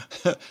people,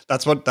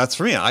 that's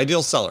for me, an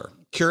ideal seller,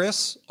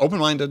 curious,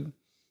 open-minded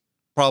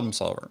problem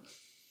solver.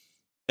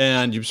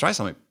 And you'd be surprised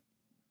how many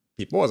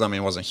people was. I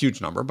mean, it wasn't a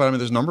huge number, but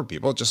there's a number of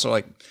people just are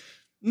like,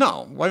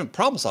 no, why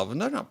problem solving?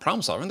 They're not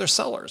problem solving, they're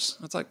sellers.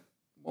 It's like,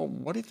 well,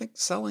 what do you think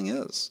selling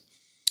is?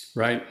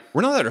 Right.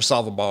 We're not there to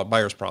solve a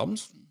buyer's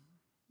problems.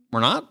 We're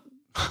not.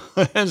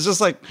 And it's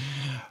just like,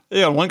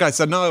 one guy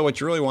said, no,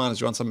 what you really want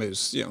is you want somebody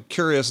who's,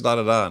 curious,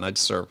 da-da-da. And I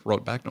just sort of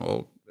wrote back,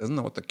 no, isn't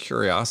that what the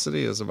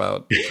curiosity is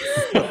about?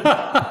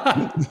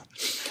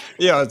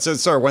 It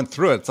sort of went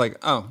through it. It's like,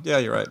 oh, yeah,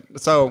 you're right.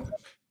 So,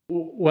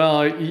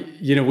 well,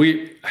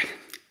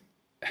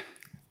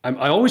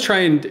 I always try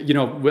and,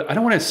 I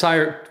don't want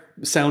to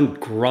sound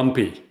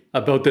grumpy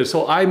about this.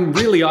 So I'm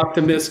really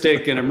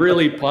optimistic and I'm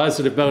really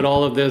positive about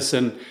all of this.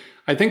 And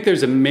I think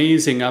there's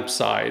amazing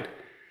upside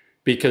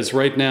because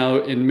right now,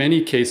 in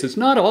many cases,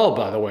 not all,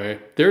 by the way,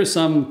 there's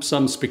some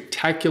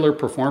spectacular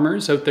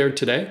performers out there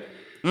today.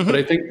 But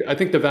I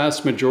think the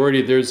vast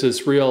majority, there's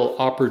this real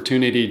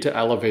opportunity to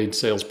elevate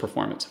sales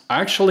performance.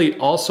 I actually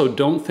also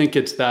don't think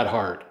it's that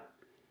hard.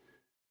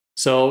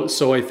 So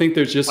I think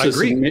there's just this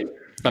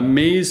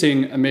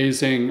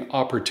amazing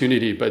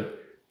opportunity,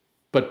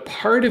 but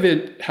part of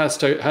it has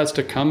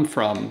to come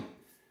from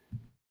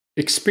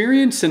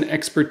experience, and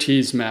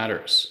expertise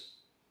matters.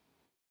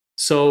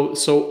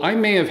 So I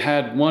may have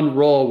had one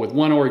role with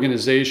one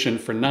organization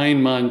for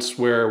 9 months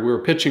where we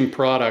were pitching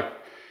product,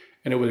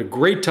 And it was a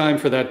great time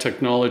for that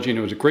technology, and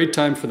it was a great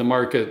time for the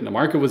market, and the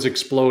market was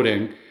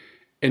exploding.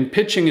 And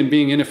pitching and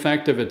being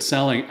ineffective at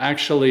selling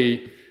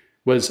actually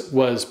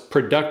was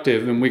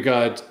productive, and we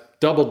got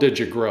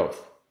double-digit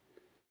growth.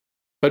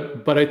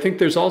 But I think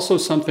there's also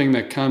something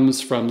that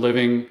comes from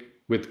living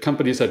with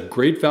companies that had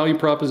great value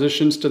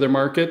propositions to their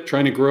market,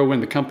 trying to grow when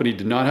the company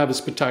did not have a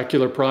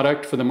spectacular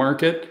product for the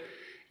market.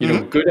 You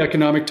know, good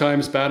economic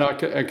times, bad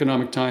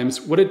economic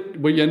times. What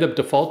you end up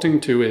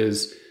defaulting to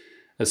is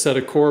a set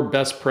of core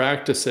best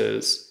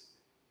practices.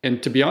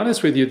 And to be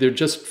honest with you, they're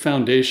just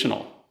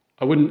foundational.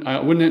 I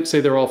wouldn't say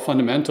they're all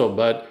fundamental,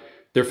 but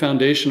they're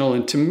foundational.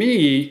 And to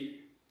me,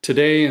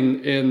 today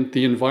in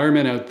the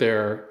environment out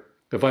there,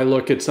 if I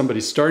look at somebody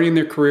starting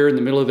their career, in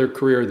the middle of their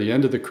career, the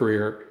end of the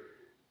career,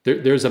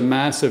 there's a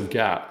massive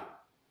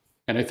gap.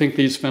 And I think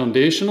these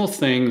foundational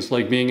things,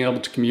 like being able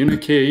to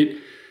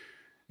communicate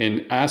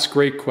and ask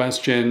great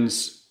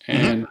questions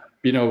and,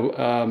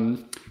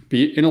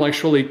 be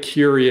intellectually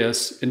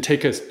curious and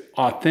take an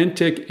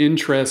authentic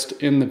interest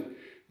in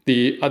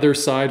the other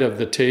side of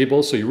the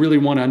table. So you really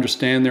want to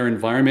understand their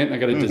environment. I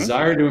got a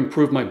desire to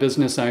improve my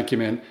business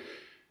acumen.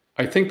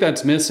 I think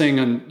that's missing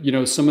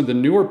on, some of the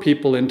newer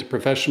people into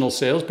professional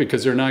sales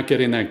because they're not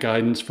getting that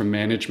guidance from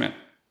management.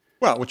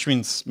 Well, which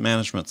means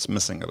management's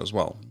missing it as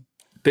well.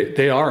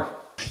 They are.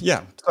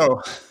 Yeah.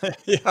 So,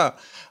 yeah.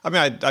 I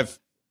mean,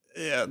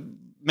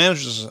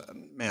 managers.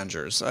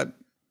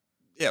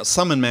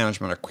 Some in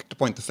management are quick to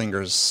point the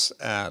fingers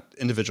at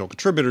individual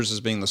contributors as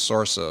being the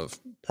source of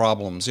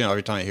problems.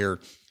 Every time I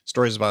hear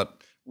stories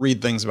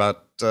read things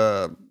about,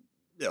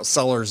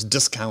 sellers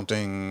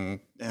discounting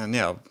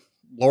and,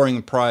 lowering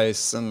the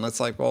price. And it's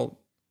like, well,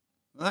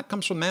 that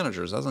comes from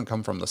managers. That doesn't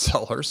come from the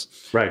sellers.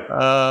 Right.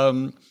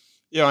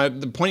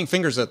 The pointing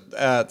fingers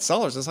at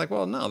sellers, it's like,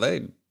 well, no,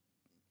 they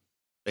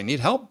need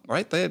help,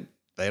 right? They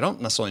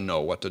don't necessarily know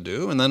what to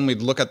do. And then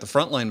we'd look at the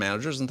frontline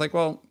managers and think,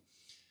 well,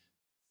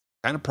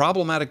 kind of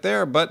problematic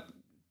there, but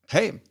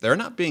hey, they're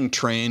not being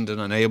trained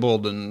and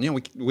enabled. And,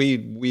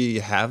 we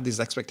have these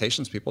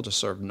expectations. People just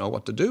sort of know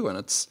what to do. And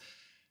it's,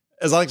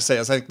 as I like to say,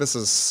 I think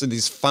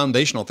these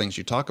foundational things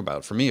you talk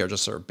about for me are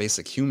just sort of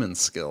basic human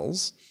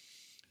skills.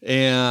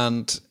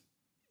 And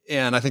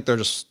I think they're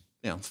just,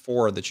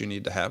 4 that you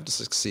need to have to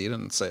succeed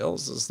in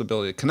sales is the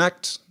ability to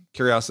connect,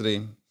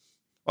 curiosity,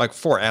 like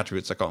 4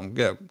 attributes I call them.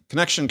 Yeah,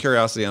 connection,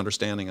 curiosity,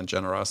 understanding, and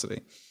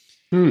generosity.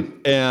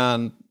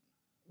 And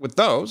with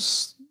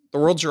those, the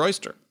world's your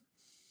oyster.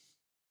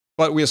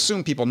 But we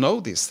assume people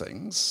know these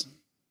things,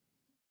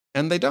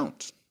 and they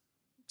don't.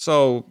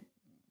 So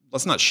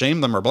let's not shame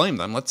them or blame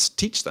them. Let's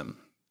teach them.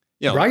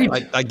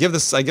 Right. I give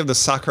this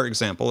soccer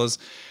example as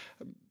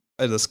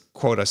this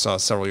quote I saw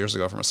several years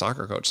ago from a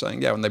soccer coach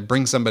saying, when they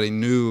bring somebody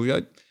new,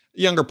 a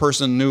younger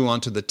person new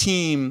onto the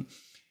team,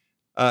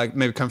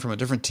 maybe come from a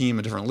different team,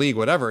 a different league,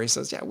 whatever. He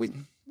says, we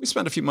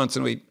spend a few months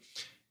and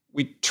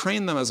we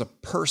train them as a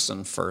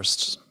person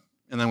first,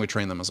 and then we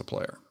train them as a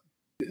player.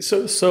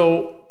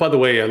 So by the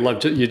way,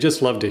 you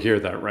just love to hear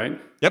that, right?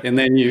 Yep. And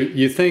then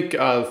you think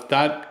of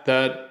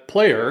that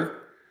player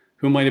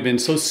who might have been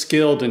so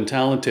skilled and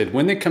talented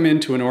when they come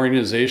into an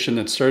organization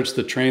that starts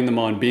to train them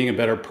on being a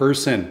better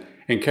person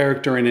and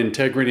character and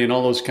integrity and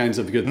all those kinds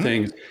of good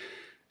things.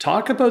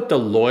 Talk about the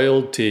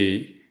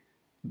loyalty,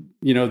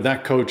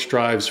 that coach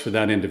drives for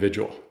that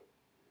individual.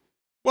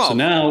 Well, so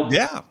now,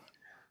 yeah.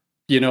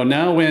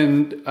 Now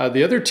when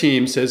the other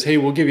team says, hey,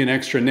 we'll give you an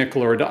extra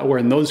nickel or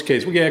in those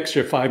cases, we'll get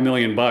extra $5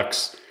 million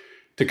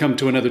to come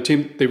to another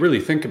team, they really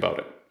think about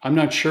it. I'm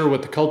not sure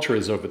what the culture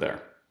is over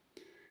there.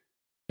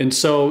 And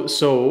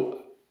so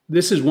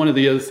this is one of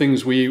the other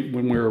things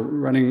when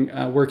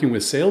we're working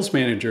with sales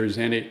managers,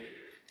 Andy,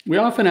 we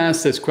often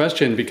ask this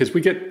question because we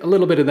get a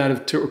little bit of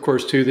that, of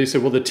course, too. They say,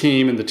 well, the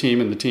team and the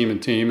team and the team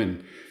and team.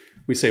 And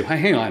we say, well,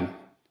 hang on.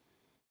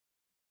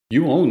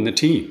 You own the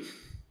team.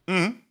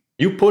 Mm-hmm.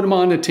 You put them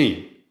on the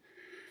team.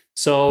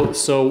 So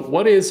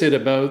what is it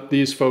about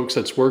these folks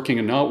that's working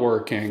and not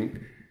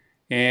working?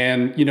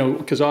 And,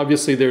 because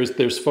obviously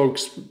there's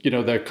folks,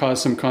 that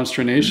cause some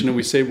consternation. And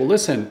we say, well,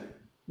 listen,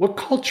 what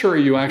culture are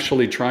you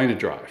actually trying to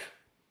drive?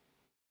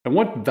 And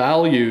what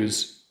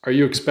values are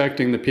you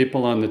expecting the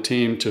people on the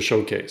team to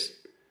showcase?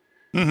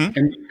 Mm-hmm.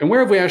 And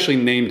where have we actually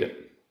named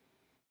it?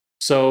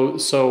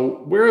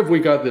 So where have we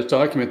got this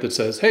document that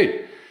says,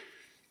 hey,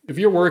 if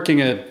you're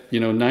working at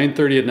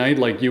 9:30 at night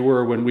like you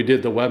were when we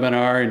did the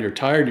webinar, and you're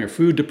tired and you're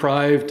food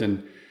deprived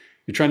and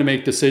you're trying to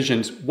make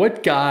decisions,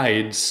 what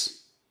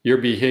guides your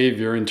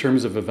behavior in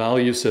terms of a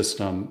value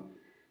system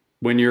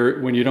when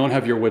you don't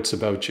have your wits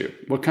about you?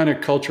 What kind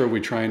of culture are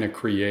we trying to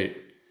create?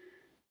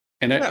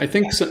 And I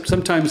think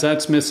sometimes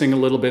that's missing a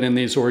little bit in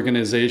these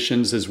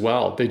organizations as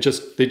well. They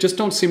just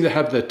don't seem to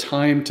have the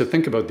time to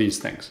think about these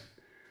things.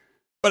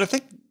 But I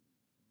think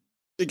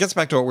it gets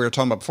back to what we were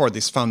talking about before.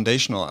 These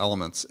foundational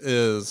elements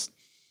is,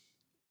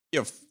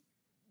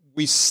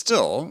 we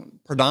still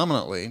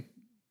predominantly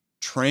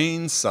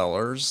train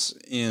sellers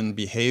in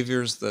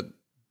behaviors that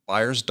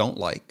buyers don't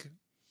like.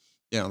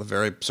 The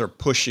very sort of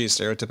pushy,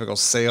 stereotypical,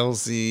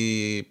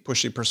 salesy,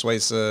 pushy,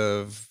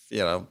 persuasive,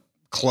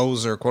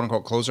 closer, quote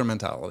unquote, closer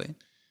mentality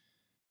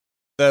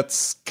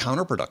that's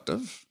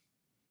counterproductive.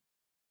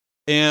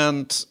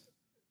 And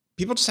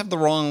people just have the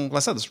wrong, like I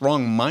said, this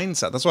wrong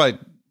mindset. That's why,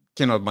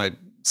 my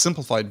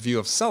simplified view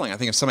of selling, I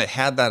think if somebody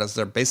had that as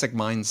their basic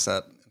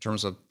mindset in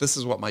terms of this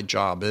is what my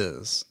job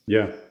is,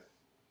 Yeah.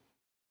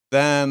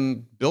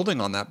 then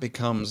building on that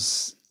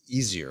becomes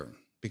easier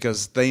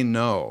because they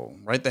know,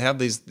 right? They have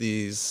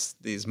these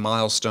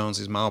milestones,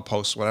 these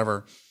mileposts,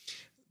 whatever,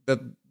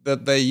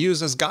 that they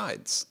use as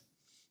guides.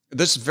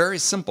 This is very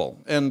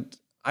simple. And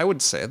I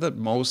would say that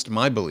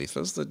my belief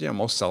is that,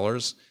 most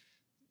sellers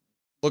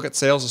look at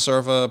sales as sort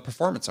of a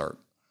performance art,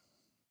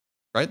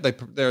 right?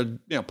 They're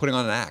putting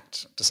on an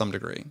act to some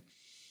degree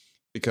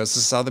because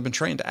this is how they've been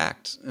trained to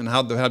act, and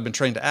how they have been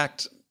trained to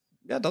act.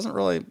 It doesn't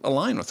really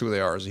align with who they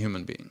are as a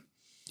human being.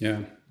 Yeah.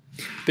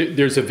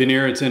 There's a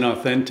veneer, it's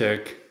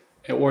inauthentic,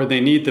 or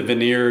they need the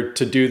veneer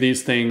to do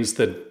these things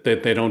that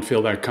they don't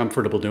feel that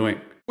comfortable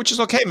doing. Which is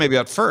okay maybe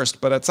at first,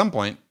 but at some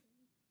point,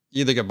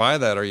 you either get by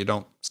that or you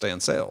don't stay in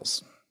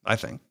sales, I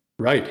think.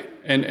 Right.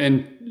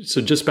 And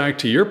so just back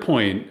to your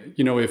point,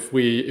 if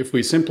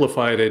we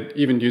simplified it,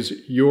 even use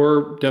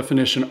your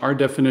definition, our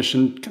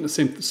definition, kind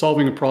of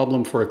solving a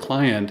problem for a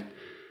client,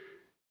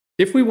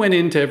 if we went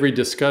into every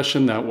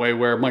discussion that way,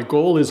 where my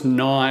goal is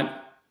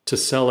not to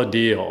sell a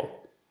deal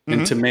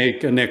and to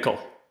make a nickel,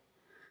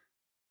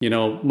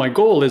 my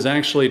goal is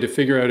actually to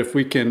figure out if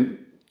we can,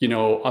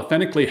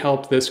 authentically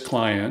help this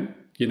client,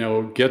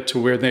 get to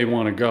where they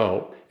want to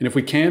go. And if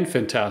we can,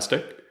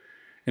 fantastic.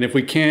 And if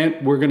we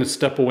can't, we're going to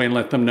step away and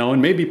let them know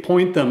and maybe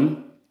point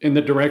them in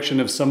the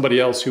direction of somebody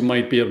else who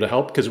might be able to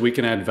help because we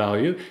can add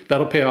value.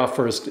 That'll pay off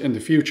for us in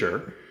the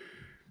future.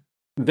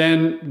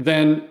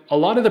 Then a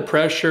lot of the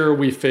pressure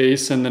we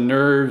face and the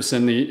nerves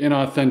and the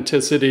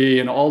inauthenticity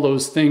and all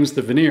those things,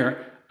 the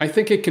veneer, I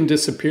think it can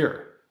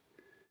disappear.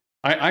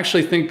 I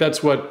actually think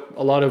that's what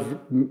a lot of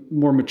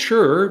more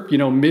mature,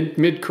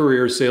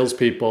 mid-career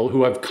salespeople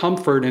who have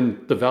comfort in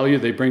the value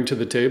they bring to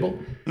the table,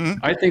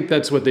 I think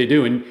that's what they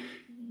do. And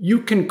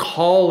you can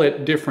call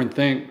it different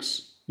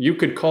things. You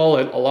could call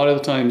it, a lot of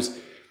the times,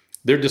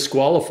 they're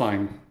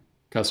disqualifying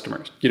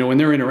customers. When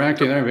they're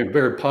interacting, they're having a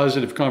very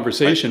positive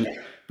conversation,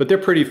 but they're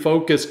pretty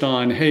focused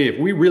on, hey, if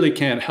we really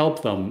can't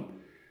help them,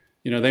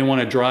 they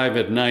want to drive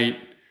at night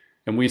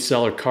and we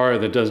sell a car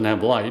that doesn't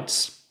have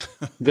lights,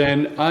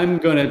 then I'm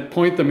going to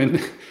point them in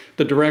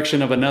the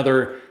direction of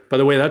another. By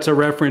the way, that's a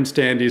reference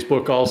to Andy's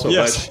book also.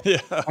 Yes,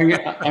 but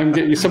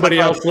I'm somebody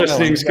else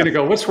listening is going to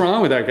go, what's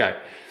wrong with that guy?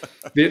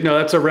 No,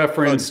 that's a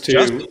reference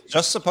to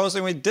just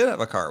supposing we did have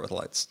a car with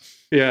lights.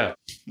 Yeah.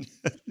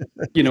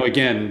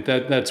 Again,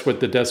 that's what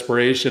the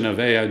desperation of,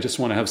 hey, I just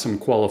want to have some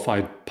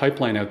qualified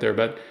pipeline out there.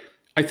 But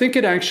I think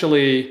it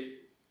actually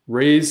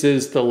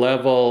raises the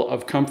level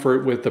of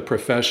comfort with the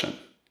profession.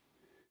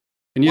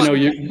 And, you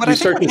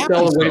start to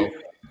sell away.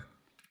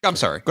 I'm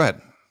sorry, go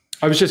ahead.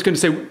 I was just going to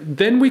say,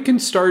 then we can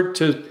start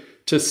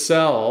to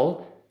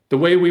sell the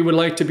way we would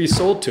like to be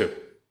sold to.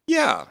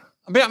 Yeah.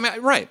 I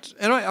mean, right.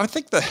 And I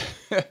think that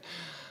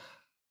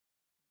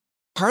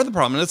part of the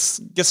problem, and this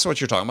gets to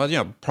what you're talking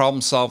about,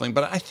 problem solving,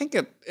 but I think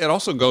it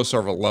also goes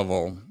sort of a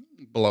level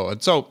below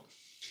it. So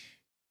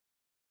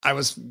I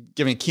was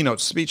giving a keynote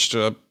speech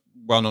to a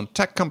well-known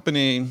tech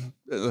company,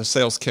 a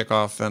sales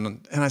kickoff,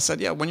 and I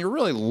said, when you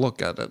really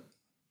look at it,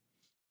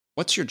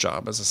 what's your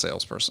job as a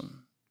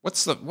salesperson?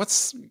 What's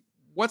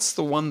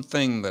the one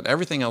thing that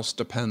everything else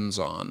depends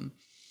on?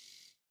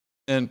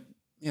 And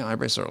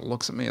everybody sort of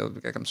looks at me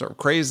like I'm sort of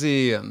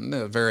crazy, and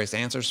various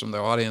answers from the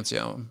audience,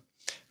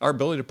 our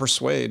ability to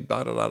persuade,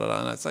 da da da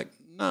da. And it's like,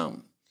 no,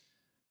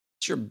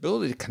 it's your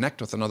ability to connect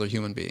with another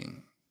human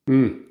being. If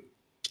you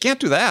can't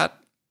do that,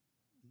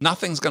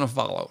 nothing's going to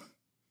follow.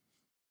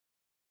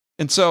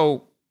 And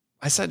so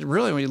I said,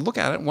 really, when you look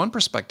at it, one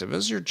perspective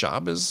is your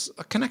job is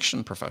a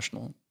connection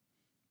professional,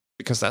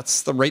 because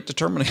that's the rate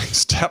determining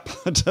step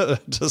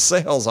to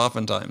sales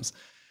oftentimes.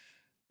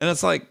 And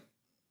it's like,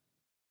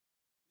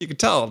 you could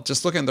tell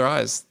just looking in their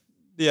eyes,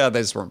 they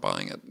just weren't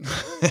buying it.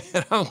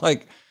 And I'm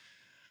like,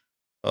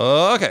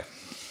 okay,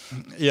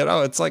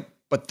 it's like,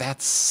 but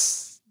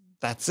that's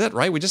it,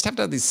 right? We just have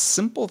to have these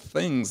simple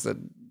things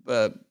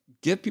that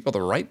give people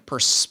the right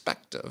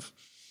perspective.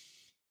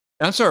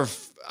 And I'm sort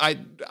of,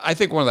 I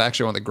think one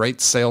of the great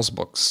sales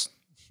books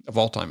of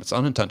all time, it's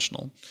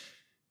unintentional,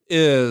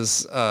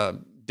 is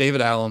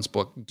David Allen's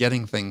book,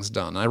 Getting Things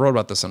Done. I wrote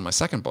about this in my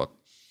second book.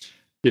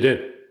 You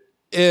did.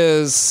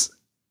 Is,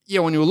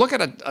 when you look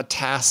at a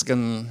task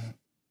in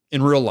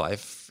real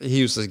life, he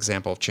used the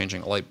example of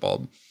changing a light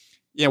bulb.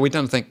 We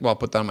tend to think, well, I'll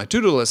put that on my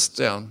to-do list,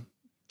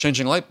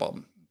 changing a light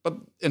bulb. But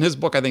in his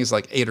book, I think it's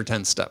like 8 or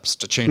 10 steps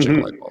to changing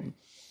a light bulb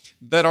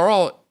that are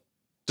all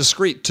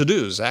discrete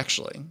to-dos,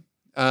 actually.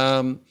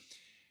 And,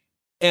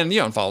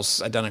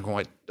 involves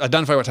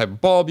identify what type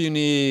of bulb you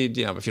need,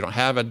 if you don't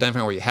have it,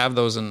 identifying where you have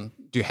those, and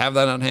do you have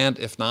that on hand?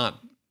 If not,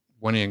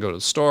 when are you going to go to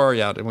the store?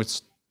 And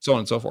so on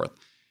and so forth.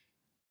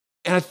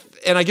 And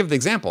I give the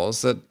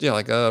examples that,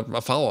 like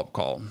a follow-up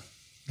call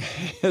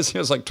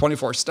is like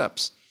 24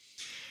 steps.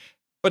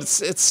 But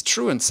it's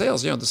true in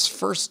sales, this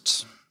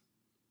first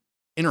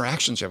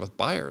interactions you have with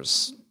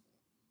buyers,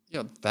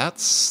 that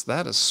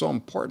is so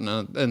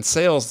important. And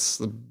sales,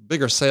 the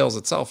bigger sales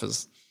itself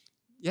is,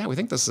 we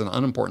think this is an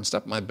unimportant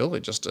step. My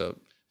ability just to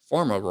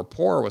form a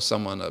rapport with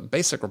someone, a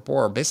basic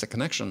rapport, a basic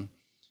connection,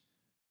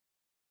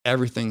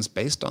 everything's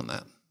based on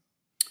that.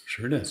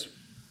 Sure it is.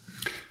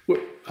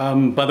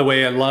 By the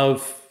way, I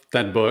love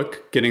that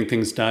book, Getting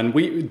Things Done.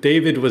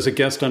 David was a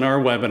guest on our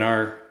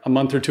webinar a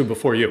month or two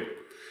before you.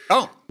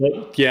 Oh,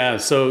 yeah.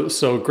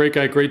 So great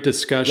guy, great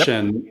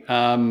discussion. Yep.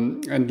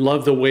 And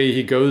love the way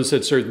he goes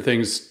at certain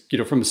things.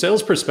 From a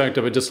sales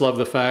perspective, I just love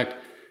the fact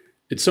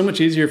it's so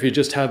much easier if you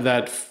just have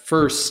that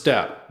first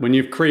step when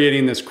you're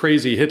creating this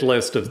crazy hit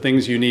list of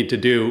things you need to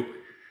do.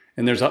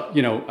 And there's,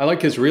 I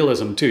like his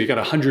realism too. You got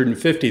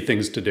 150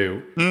 things to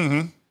do.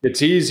 Mm-hmm.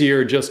 It's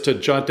easier just to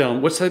jot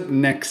down, what's that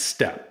next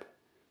step?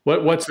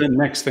 What's the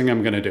next thing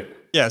I'm going to do?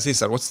 Yeah, as he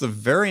said, what's the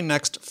very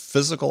next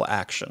physical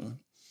action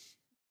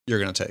you're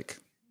going to take?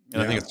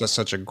 And I think it's just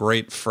such a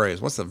great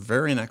phrase. What's the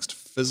very next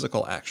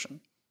physical action?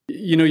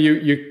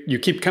 You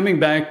keep coming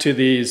back to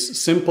these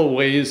simple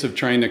ways of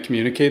trying to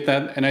communicate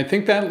that. And I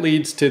think that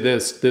leads to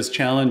this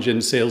challenge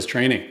in sales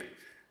training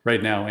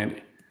right now,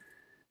 Andy.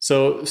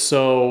 So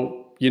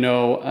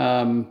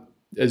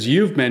as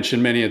you've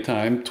mentioned many a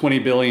time, 20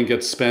 billion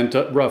gets spent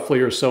roughly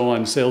or so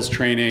on sales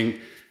training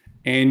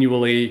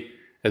annually.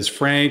 As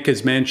Frank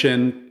has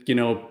mentioned,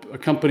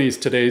 companies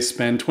today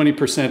spend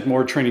 20%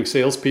 more training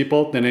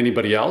salespeople than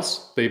anybody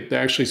else. They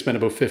actually spend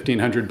about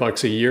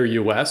 $1,500 a year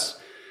US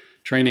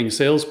training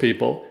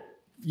salespeople.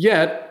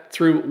 Yet,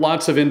 through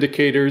lots of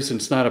indicators,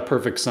 it's not a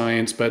perfect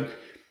science, but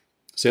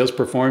sales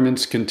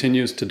performance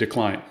continues to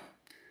decline.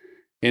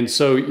 And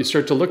so you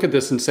start to look at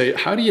this and say,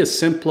 how do you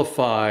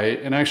simplify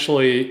and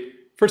actually,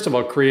 first of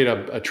all, create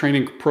a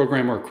training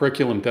program or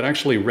curriculum that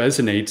actually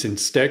resonates and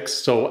sticks?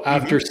 So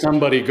after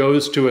somebody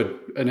goes to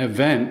an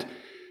event,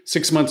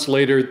 6 months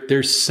later,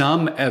 there's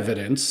some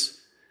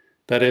evidence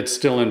that it's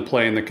still in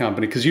play in the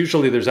company, because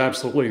usually there's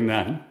absolutely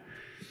none.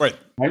 Right.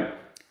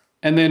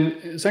 And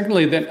then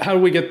secondly, then how do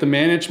we get the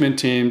management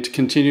team to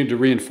continue to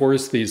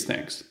reinforce these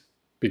things?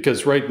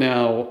 Because right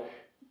now,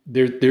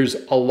 there's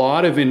a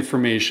lot of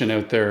information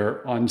out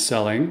there on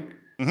selling.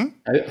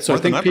 Mm-hmm. So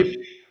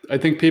I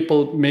think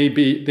people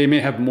may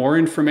have more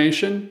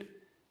information,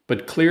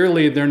 but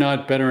clearly they're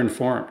not better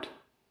informed.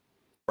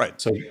 Right.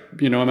 So,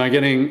 am I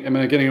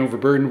getting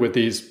overburdened with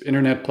these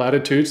internet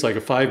platitudes, like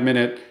a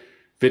 5-minute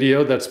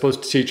video that's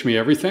supposed to teach me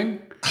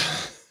everything?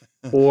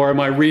 Or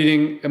am I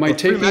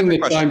taking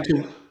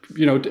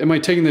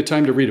the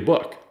time to read a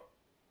book?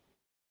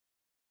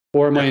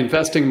 Or am I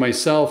investing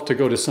myself to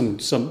go to some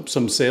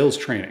sales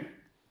training?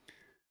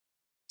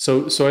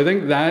 So I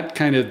think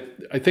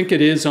I think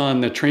it is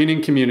on the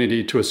training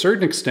community to a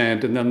certain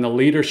extent, and then the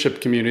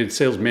leadership community, the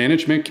sales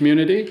management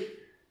community.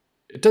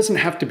 It doesn't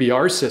have to be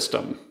our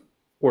system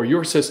or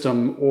your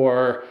system,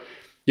 or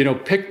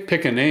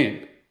pick a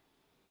name,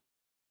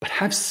 but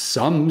have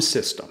some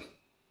system.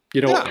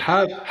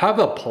 Have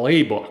a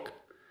playbook.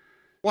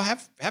 Well,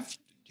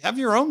 have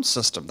your own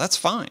system. That's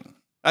fine.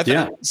 I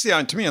think. See,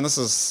 to me, and this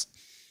is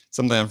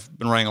something I've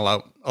been writing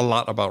a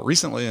lot about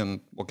recently, and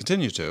will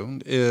continue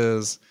to,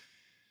 is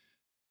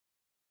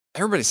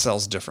everybody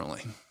sells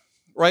differently,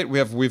 right?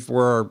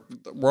 We're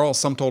all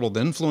sum total of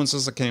the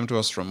influences that came to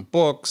us from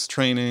books,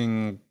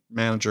 training,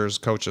 managers,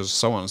 coaches,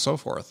 so on and so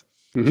forth,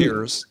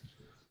 peers.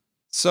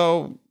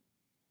 So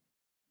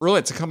really,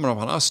 it's incumbent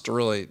upon us to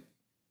really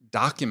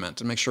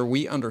document and make sure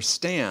we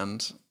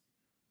understand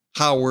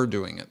how we're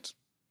doing it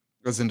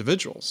as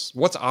individuals.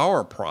 What's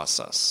our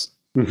process?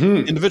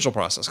 Individual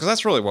process, because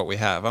that's really what we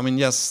have. I mean,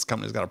 yes,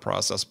 company's got a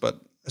process,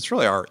 but it's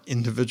really our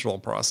individual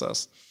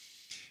process.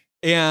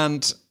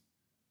 And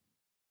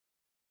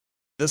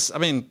this,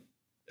 in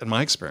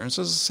my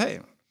experiences, hey,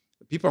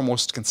 the people are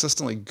most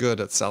consistently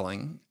good at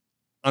selling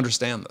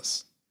understand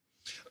this.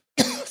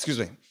 Excuse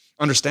me,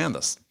 understand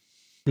this.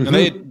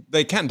 And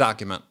they can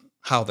document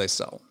how they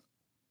sell.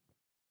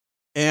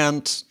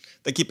 And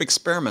they keep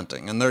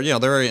experimenting, and they're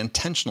very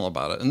intentional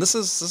about it. And this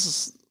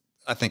is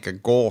I think a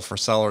goal for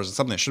sellers, and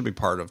something that should be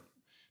part of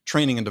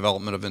training and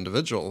development of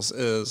individuals,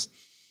 is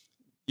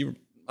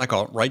I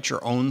call it, write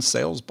your own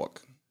sales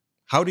book.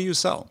 How do you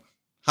sell?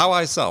 How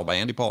I Sell by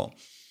Andy Paul.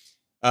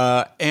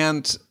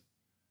 And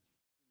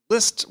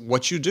list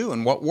what you do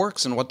and what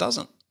works and what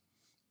doesn't,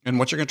 and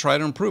what you're going to try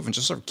to improve, and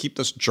just sort of keep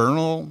this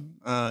journal,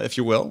 if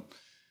you will,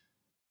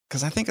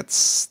 because I think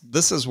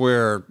this is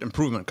where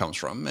improvement comes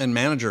from. And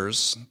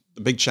managers,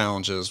 the big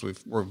challenge is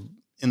we're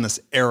in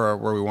this era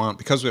where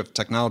because we have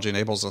technology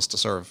enables us to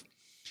sort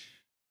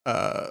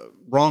of,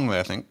 wrongly,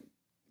 I think,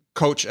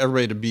 coach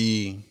everybody to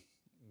be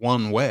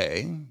one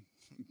way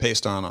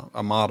based on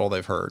a model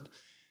they've heard,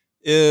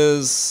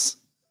 they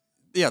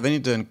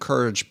need to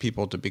encourage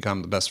people to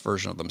become the best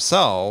version of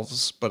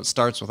themselves, but it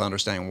starts with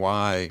understanding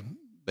why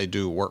they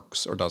do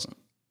works or doesn't.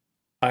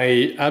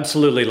 I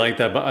absolutely like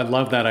that, but I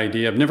love that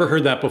idea. I've never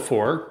heard that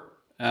before.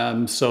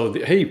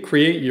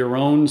 Create your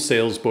own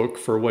sales book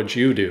for what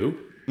you do.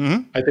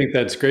 I think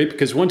that's great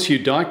because once you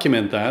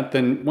document that,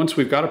 then once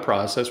we've got a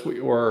process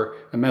or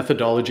a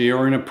methodology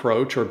or an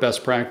approach or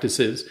best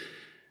practices,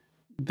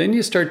 then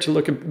you start to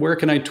look at where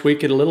can I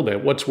tweak it a little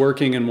bit, what's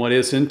working and what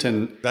isn't.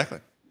 And, Exactly.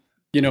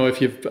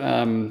 if you've,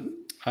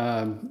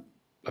 I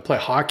play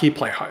hockey,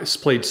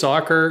 played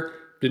soccer,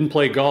 didn't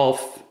play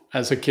golf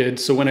as a kid.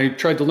 So when I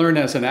tried to learn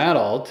as an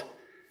adult,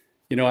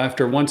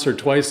 after once or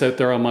twice out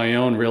there on my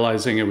own,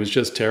 realizing it was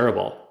just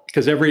terrible.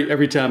 Because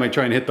every time I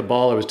try and hit the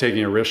ball, I was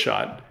taking a wrist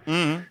shot.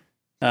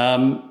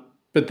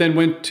 But then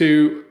went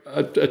to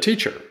a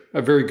teacher,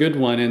 a very good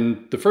one.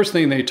 And the first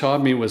thing they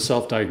taught me was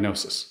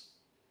self-diagnosis.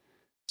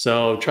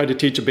 So tried to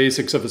teach the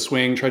basics of a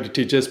swing, tried to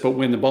teach this, but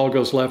when the ball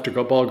goes left or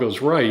the ball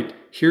goes right,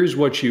 here's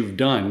what you've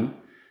done.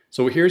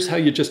 So here's how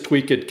you just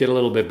tweak it, get a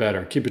little bit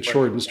better. Keep it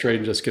short and straight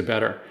and just get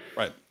better.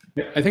 Right.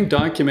 I think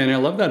documenting, I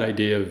love that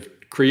idea of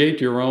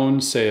create your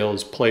own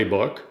sales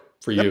playbook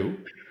for you.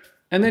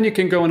 And then you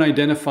can go and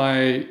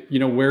identify,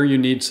 where you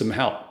need some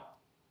help.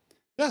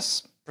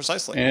 Yes,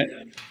 precisely.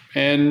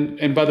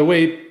 And by the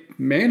way,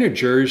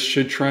 managers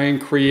should try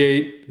and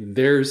create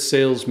their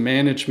sales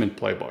management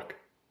playbook.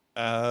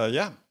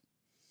 Yeah,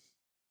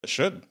 it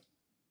should.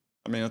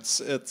 I mean,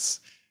 it's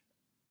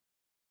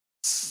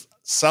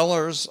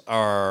sellers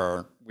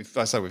are.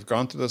 We've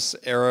gone through this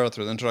era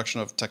through the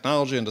introduction of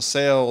technology into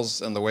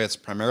sales, and the way it's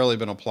primarily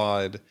been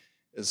applied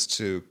is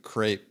to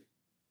create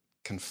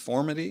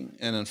conformity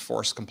and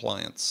enforce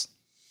compliance.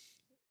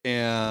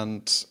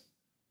 And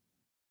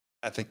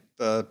I think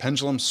the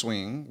pendulum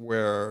swing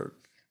where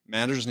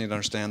managers need to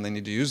understand they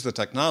need to use the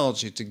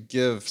technology to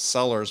give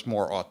sellers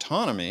more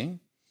autonomy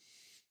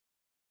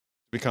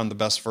to become the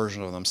best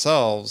version of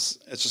themselves.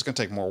 It's just going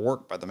to take more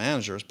work by the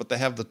managers, but they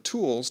have the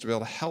tools to be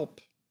able to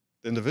help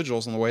the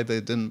individuals in the way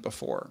they didn't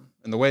before.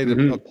 And the way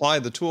to apply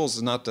the tools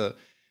is not to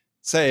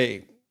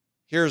say,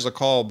 here's a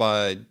call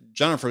by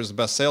Jennifer, who's the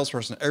best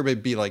salesperson,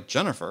 everybody be like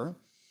Jennifer.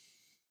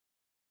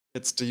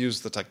 It's to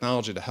use the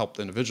technology to help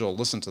the individual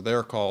listen to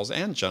their calls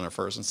and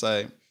Jennifer's and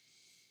say,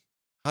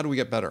 how do we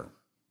get better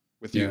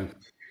with you?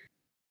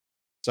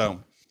 So, all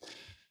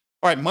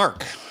right,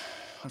 Mark,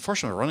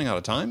 unfortunately, we're running out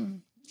of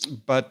time,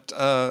 but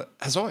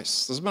as always,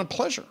 this has been a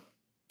pleasure.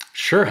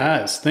 Sure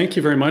has. Thank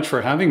you very much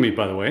for having me,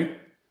 by the way.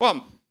 Well,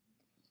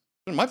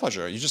 it's been my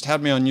pleasure. You just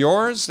had me on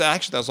yours.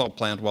 Actually, that was all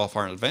planned well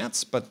far in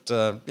advance, but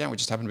we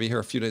just happened to be here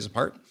a few days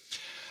apart.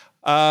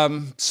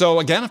 So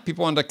again, if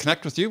people want to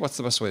connect with you, what's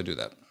the best way to do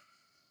that?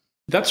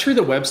 That's through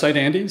the website,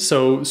 Andy.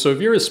 So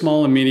if you're a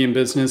small and medium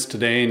business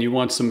today and you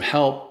want some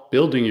help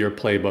building your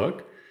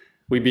playbook,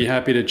 we'd be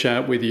happy to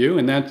chat with you.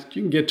 And that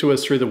you can get to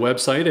us through the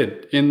website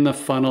at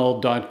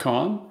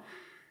inthefunnel.com.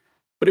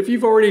 But if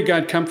you've already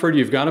got comfort,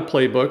 you've got a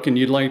playbook and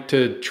you'd like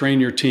to train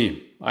your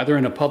team, either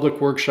in a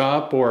public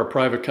workshop or a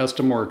private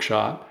custom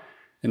workshop,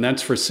 and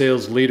that's for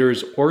sales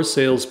leaders or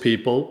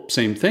salespeople,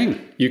 same thing.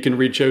 You can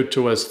reach out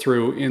to us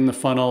through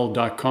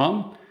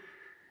inthefunnel.com.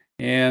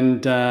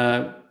 And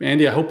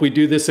Andy, I hope we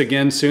do this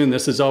again soon.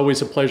 This is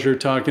always a pleasure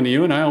talking to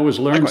you, and I always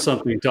learn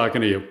something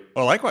talking to you.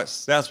 Well,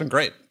 likewise. Yeah, it's been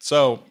great.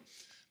 So,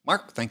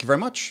 Mark, thank you very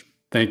much.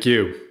 Thank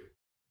you.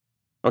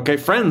 Okay,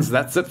 friends,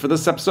 that's it for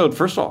this episode.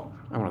 First of all,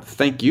 I want to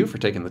thank you for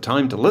taking the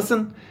time to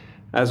listen.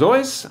 As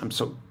always, I'm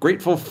so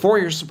grateful for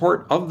your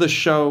support of the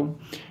show,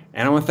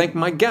 and I want to thank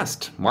my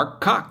guest,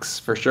 Mark Cox,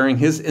 for sharing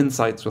his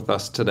insights with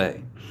us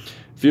today.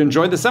 If you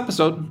enjoyed this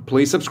episode,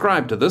 please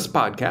subscribe to this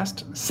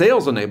podcast,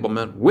 Sales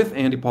Enablement with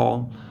Andy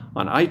Paul,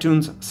 on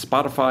iTunes,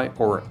 Spotify,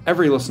 or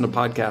wherever you listen to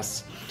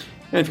podcasts.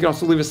 And if you can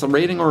also leave us a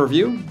rating or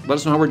review, let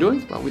us know how we're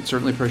doing. Well, we'd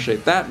certainly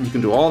appreciate that. And you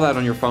can do all that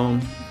on your phone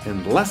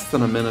in less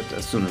than a minute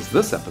as soon as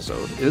this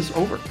episode is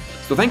over.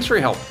 So thanks for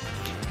your help.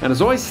 And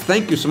as always,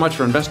 thank you so much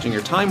for investing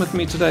your time with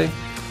me today.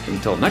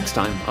 Until next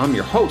time, I'm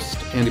your host,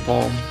 Andy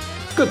Paul.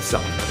 Good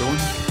selling,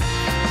 everyone.